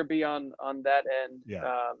I'd rather be on that end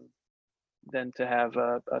than to have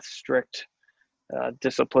a strict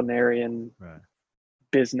disciplinarian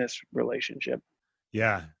business relationship.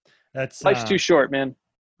 Yeah, that's life's too short, man.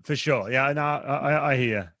 For sure. Yeah, no, I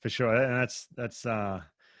hear for sure, and that's.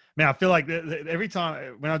 Man, I feel like every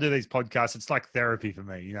time when I do these podcasts, it's like therapy for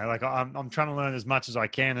me. Like I'm trying to learn as much as I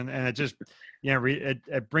can, and it just,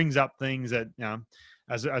 it brings up things that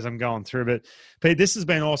as I'm going through. But Pete, this has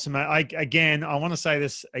been awesome. I want to say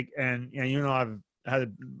this, and you and I have had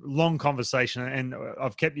a long conversation, and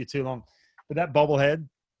I've kept you too long. But that bobblehead,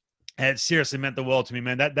 it seriously meant the world to me,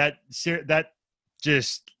 man. That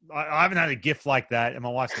just I haven't had a gift like that, and my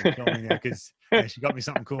wife's gonna kill me now because she got me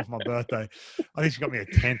something cool for my birthday. I think she got me a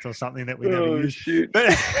tent or something that we never used. Shoot.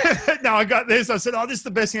 But no, I got this. I said, "Oh, this is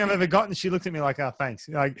the best thing I've ever gotten." She looked at me like, "Oh, thanks."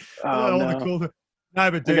 Like, all the cool.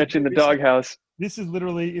 No, but dude, I got you in the doghouse. This is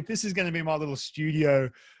literally, if this is going to be my little studio,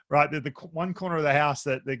 right? The one corner of the house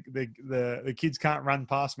that the kids can't run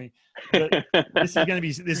past me. But this is going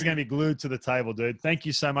to be glued to the table, dude. Thank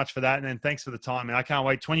you so much for that, and then thanks for the time. And I can't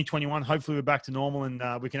wait. 2021. Hopefully, we're back to normal, and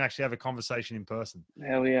we can actually have a conversation in person.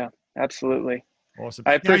 Hell yeah, absolutely. Awesome.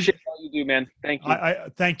 I appreciate all you do, man. Thank you. I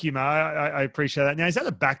thank you, man. I appreciate that. Now, is that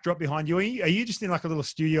a backdrop behind you? Are you just in like a little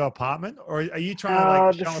studio apartment, or are you trying to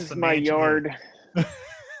like show us This the is my mansion yard. here?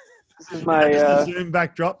 This is my Just the Zoom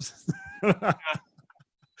backdrops.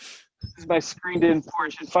 this is my screened-in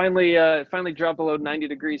porch. It finally dropped below 90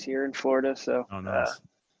 degrees here in Florida, so Nice.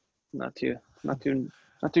 not too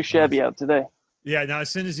shabby out today. Yeah, no. As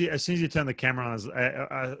soon as you turn the camera on,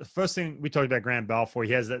 first thing we talked about Graham Balfour.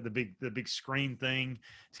 He has the big screen thing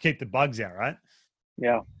to keep the bugs out, right?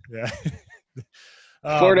 Yeah. Yeah.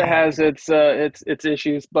 Florida has its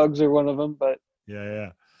issues. Bugs are one of them, but yeah.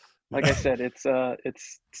 like I said, it's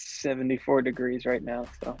 74 degrees right now.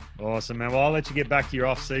 So Awesome, man. Well, I'll let you get back to your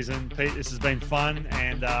off season, Pete. This has been fun,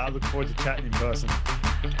 and I look forward to chatting in person.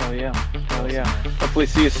 oh yeah. Hopefully,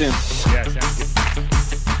 see you soon. Yeah, sounds good.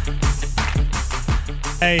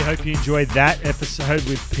 Hey, hope you enjoyed that episode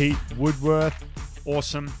with Pete Woodworth.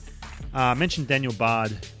 Awesome. I mentioned Daniel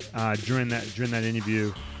Bard during that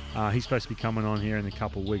interview. He's supposed to be coming on here in a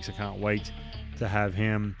couple of weeks. I can't wait to have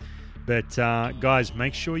him. But guys,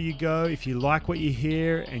 make sure you go. If you like what you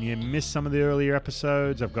hear and you missed some of the earlier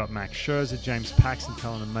episodes, I've got Max Scherzer, James Paxton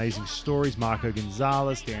telling amazing stories, Marco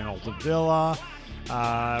Gonzalez, Dan Altavilla,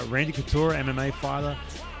 Randy Couture, MMA fighter.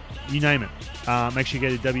 You name it. Make sure you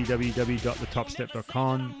go to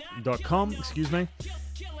www.thetopstep.com. Excuse me.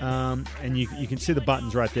 And you can see the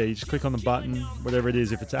buttons right there. You just click on the button, whatever it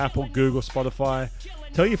is. If it's Apple, Google, Spotify,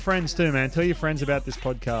 tell your friends too, man. Tell your friends about this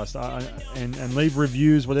podcast and leave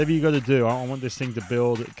reviews. Whatever you got to do. I want this thing to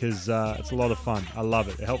build because it's a lot of fun. I love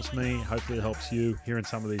it. It helps me. Hopefully, it helps you hearing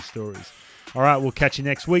some of these stories. All right, we'll catch you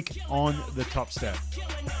next week on The Top Step.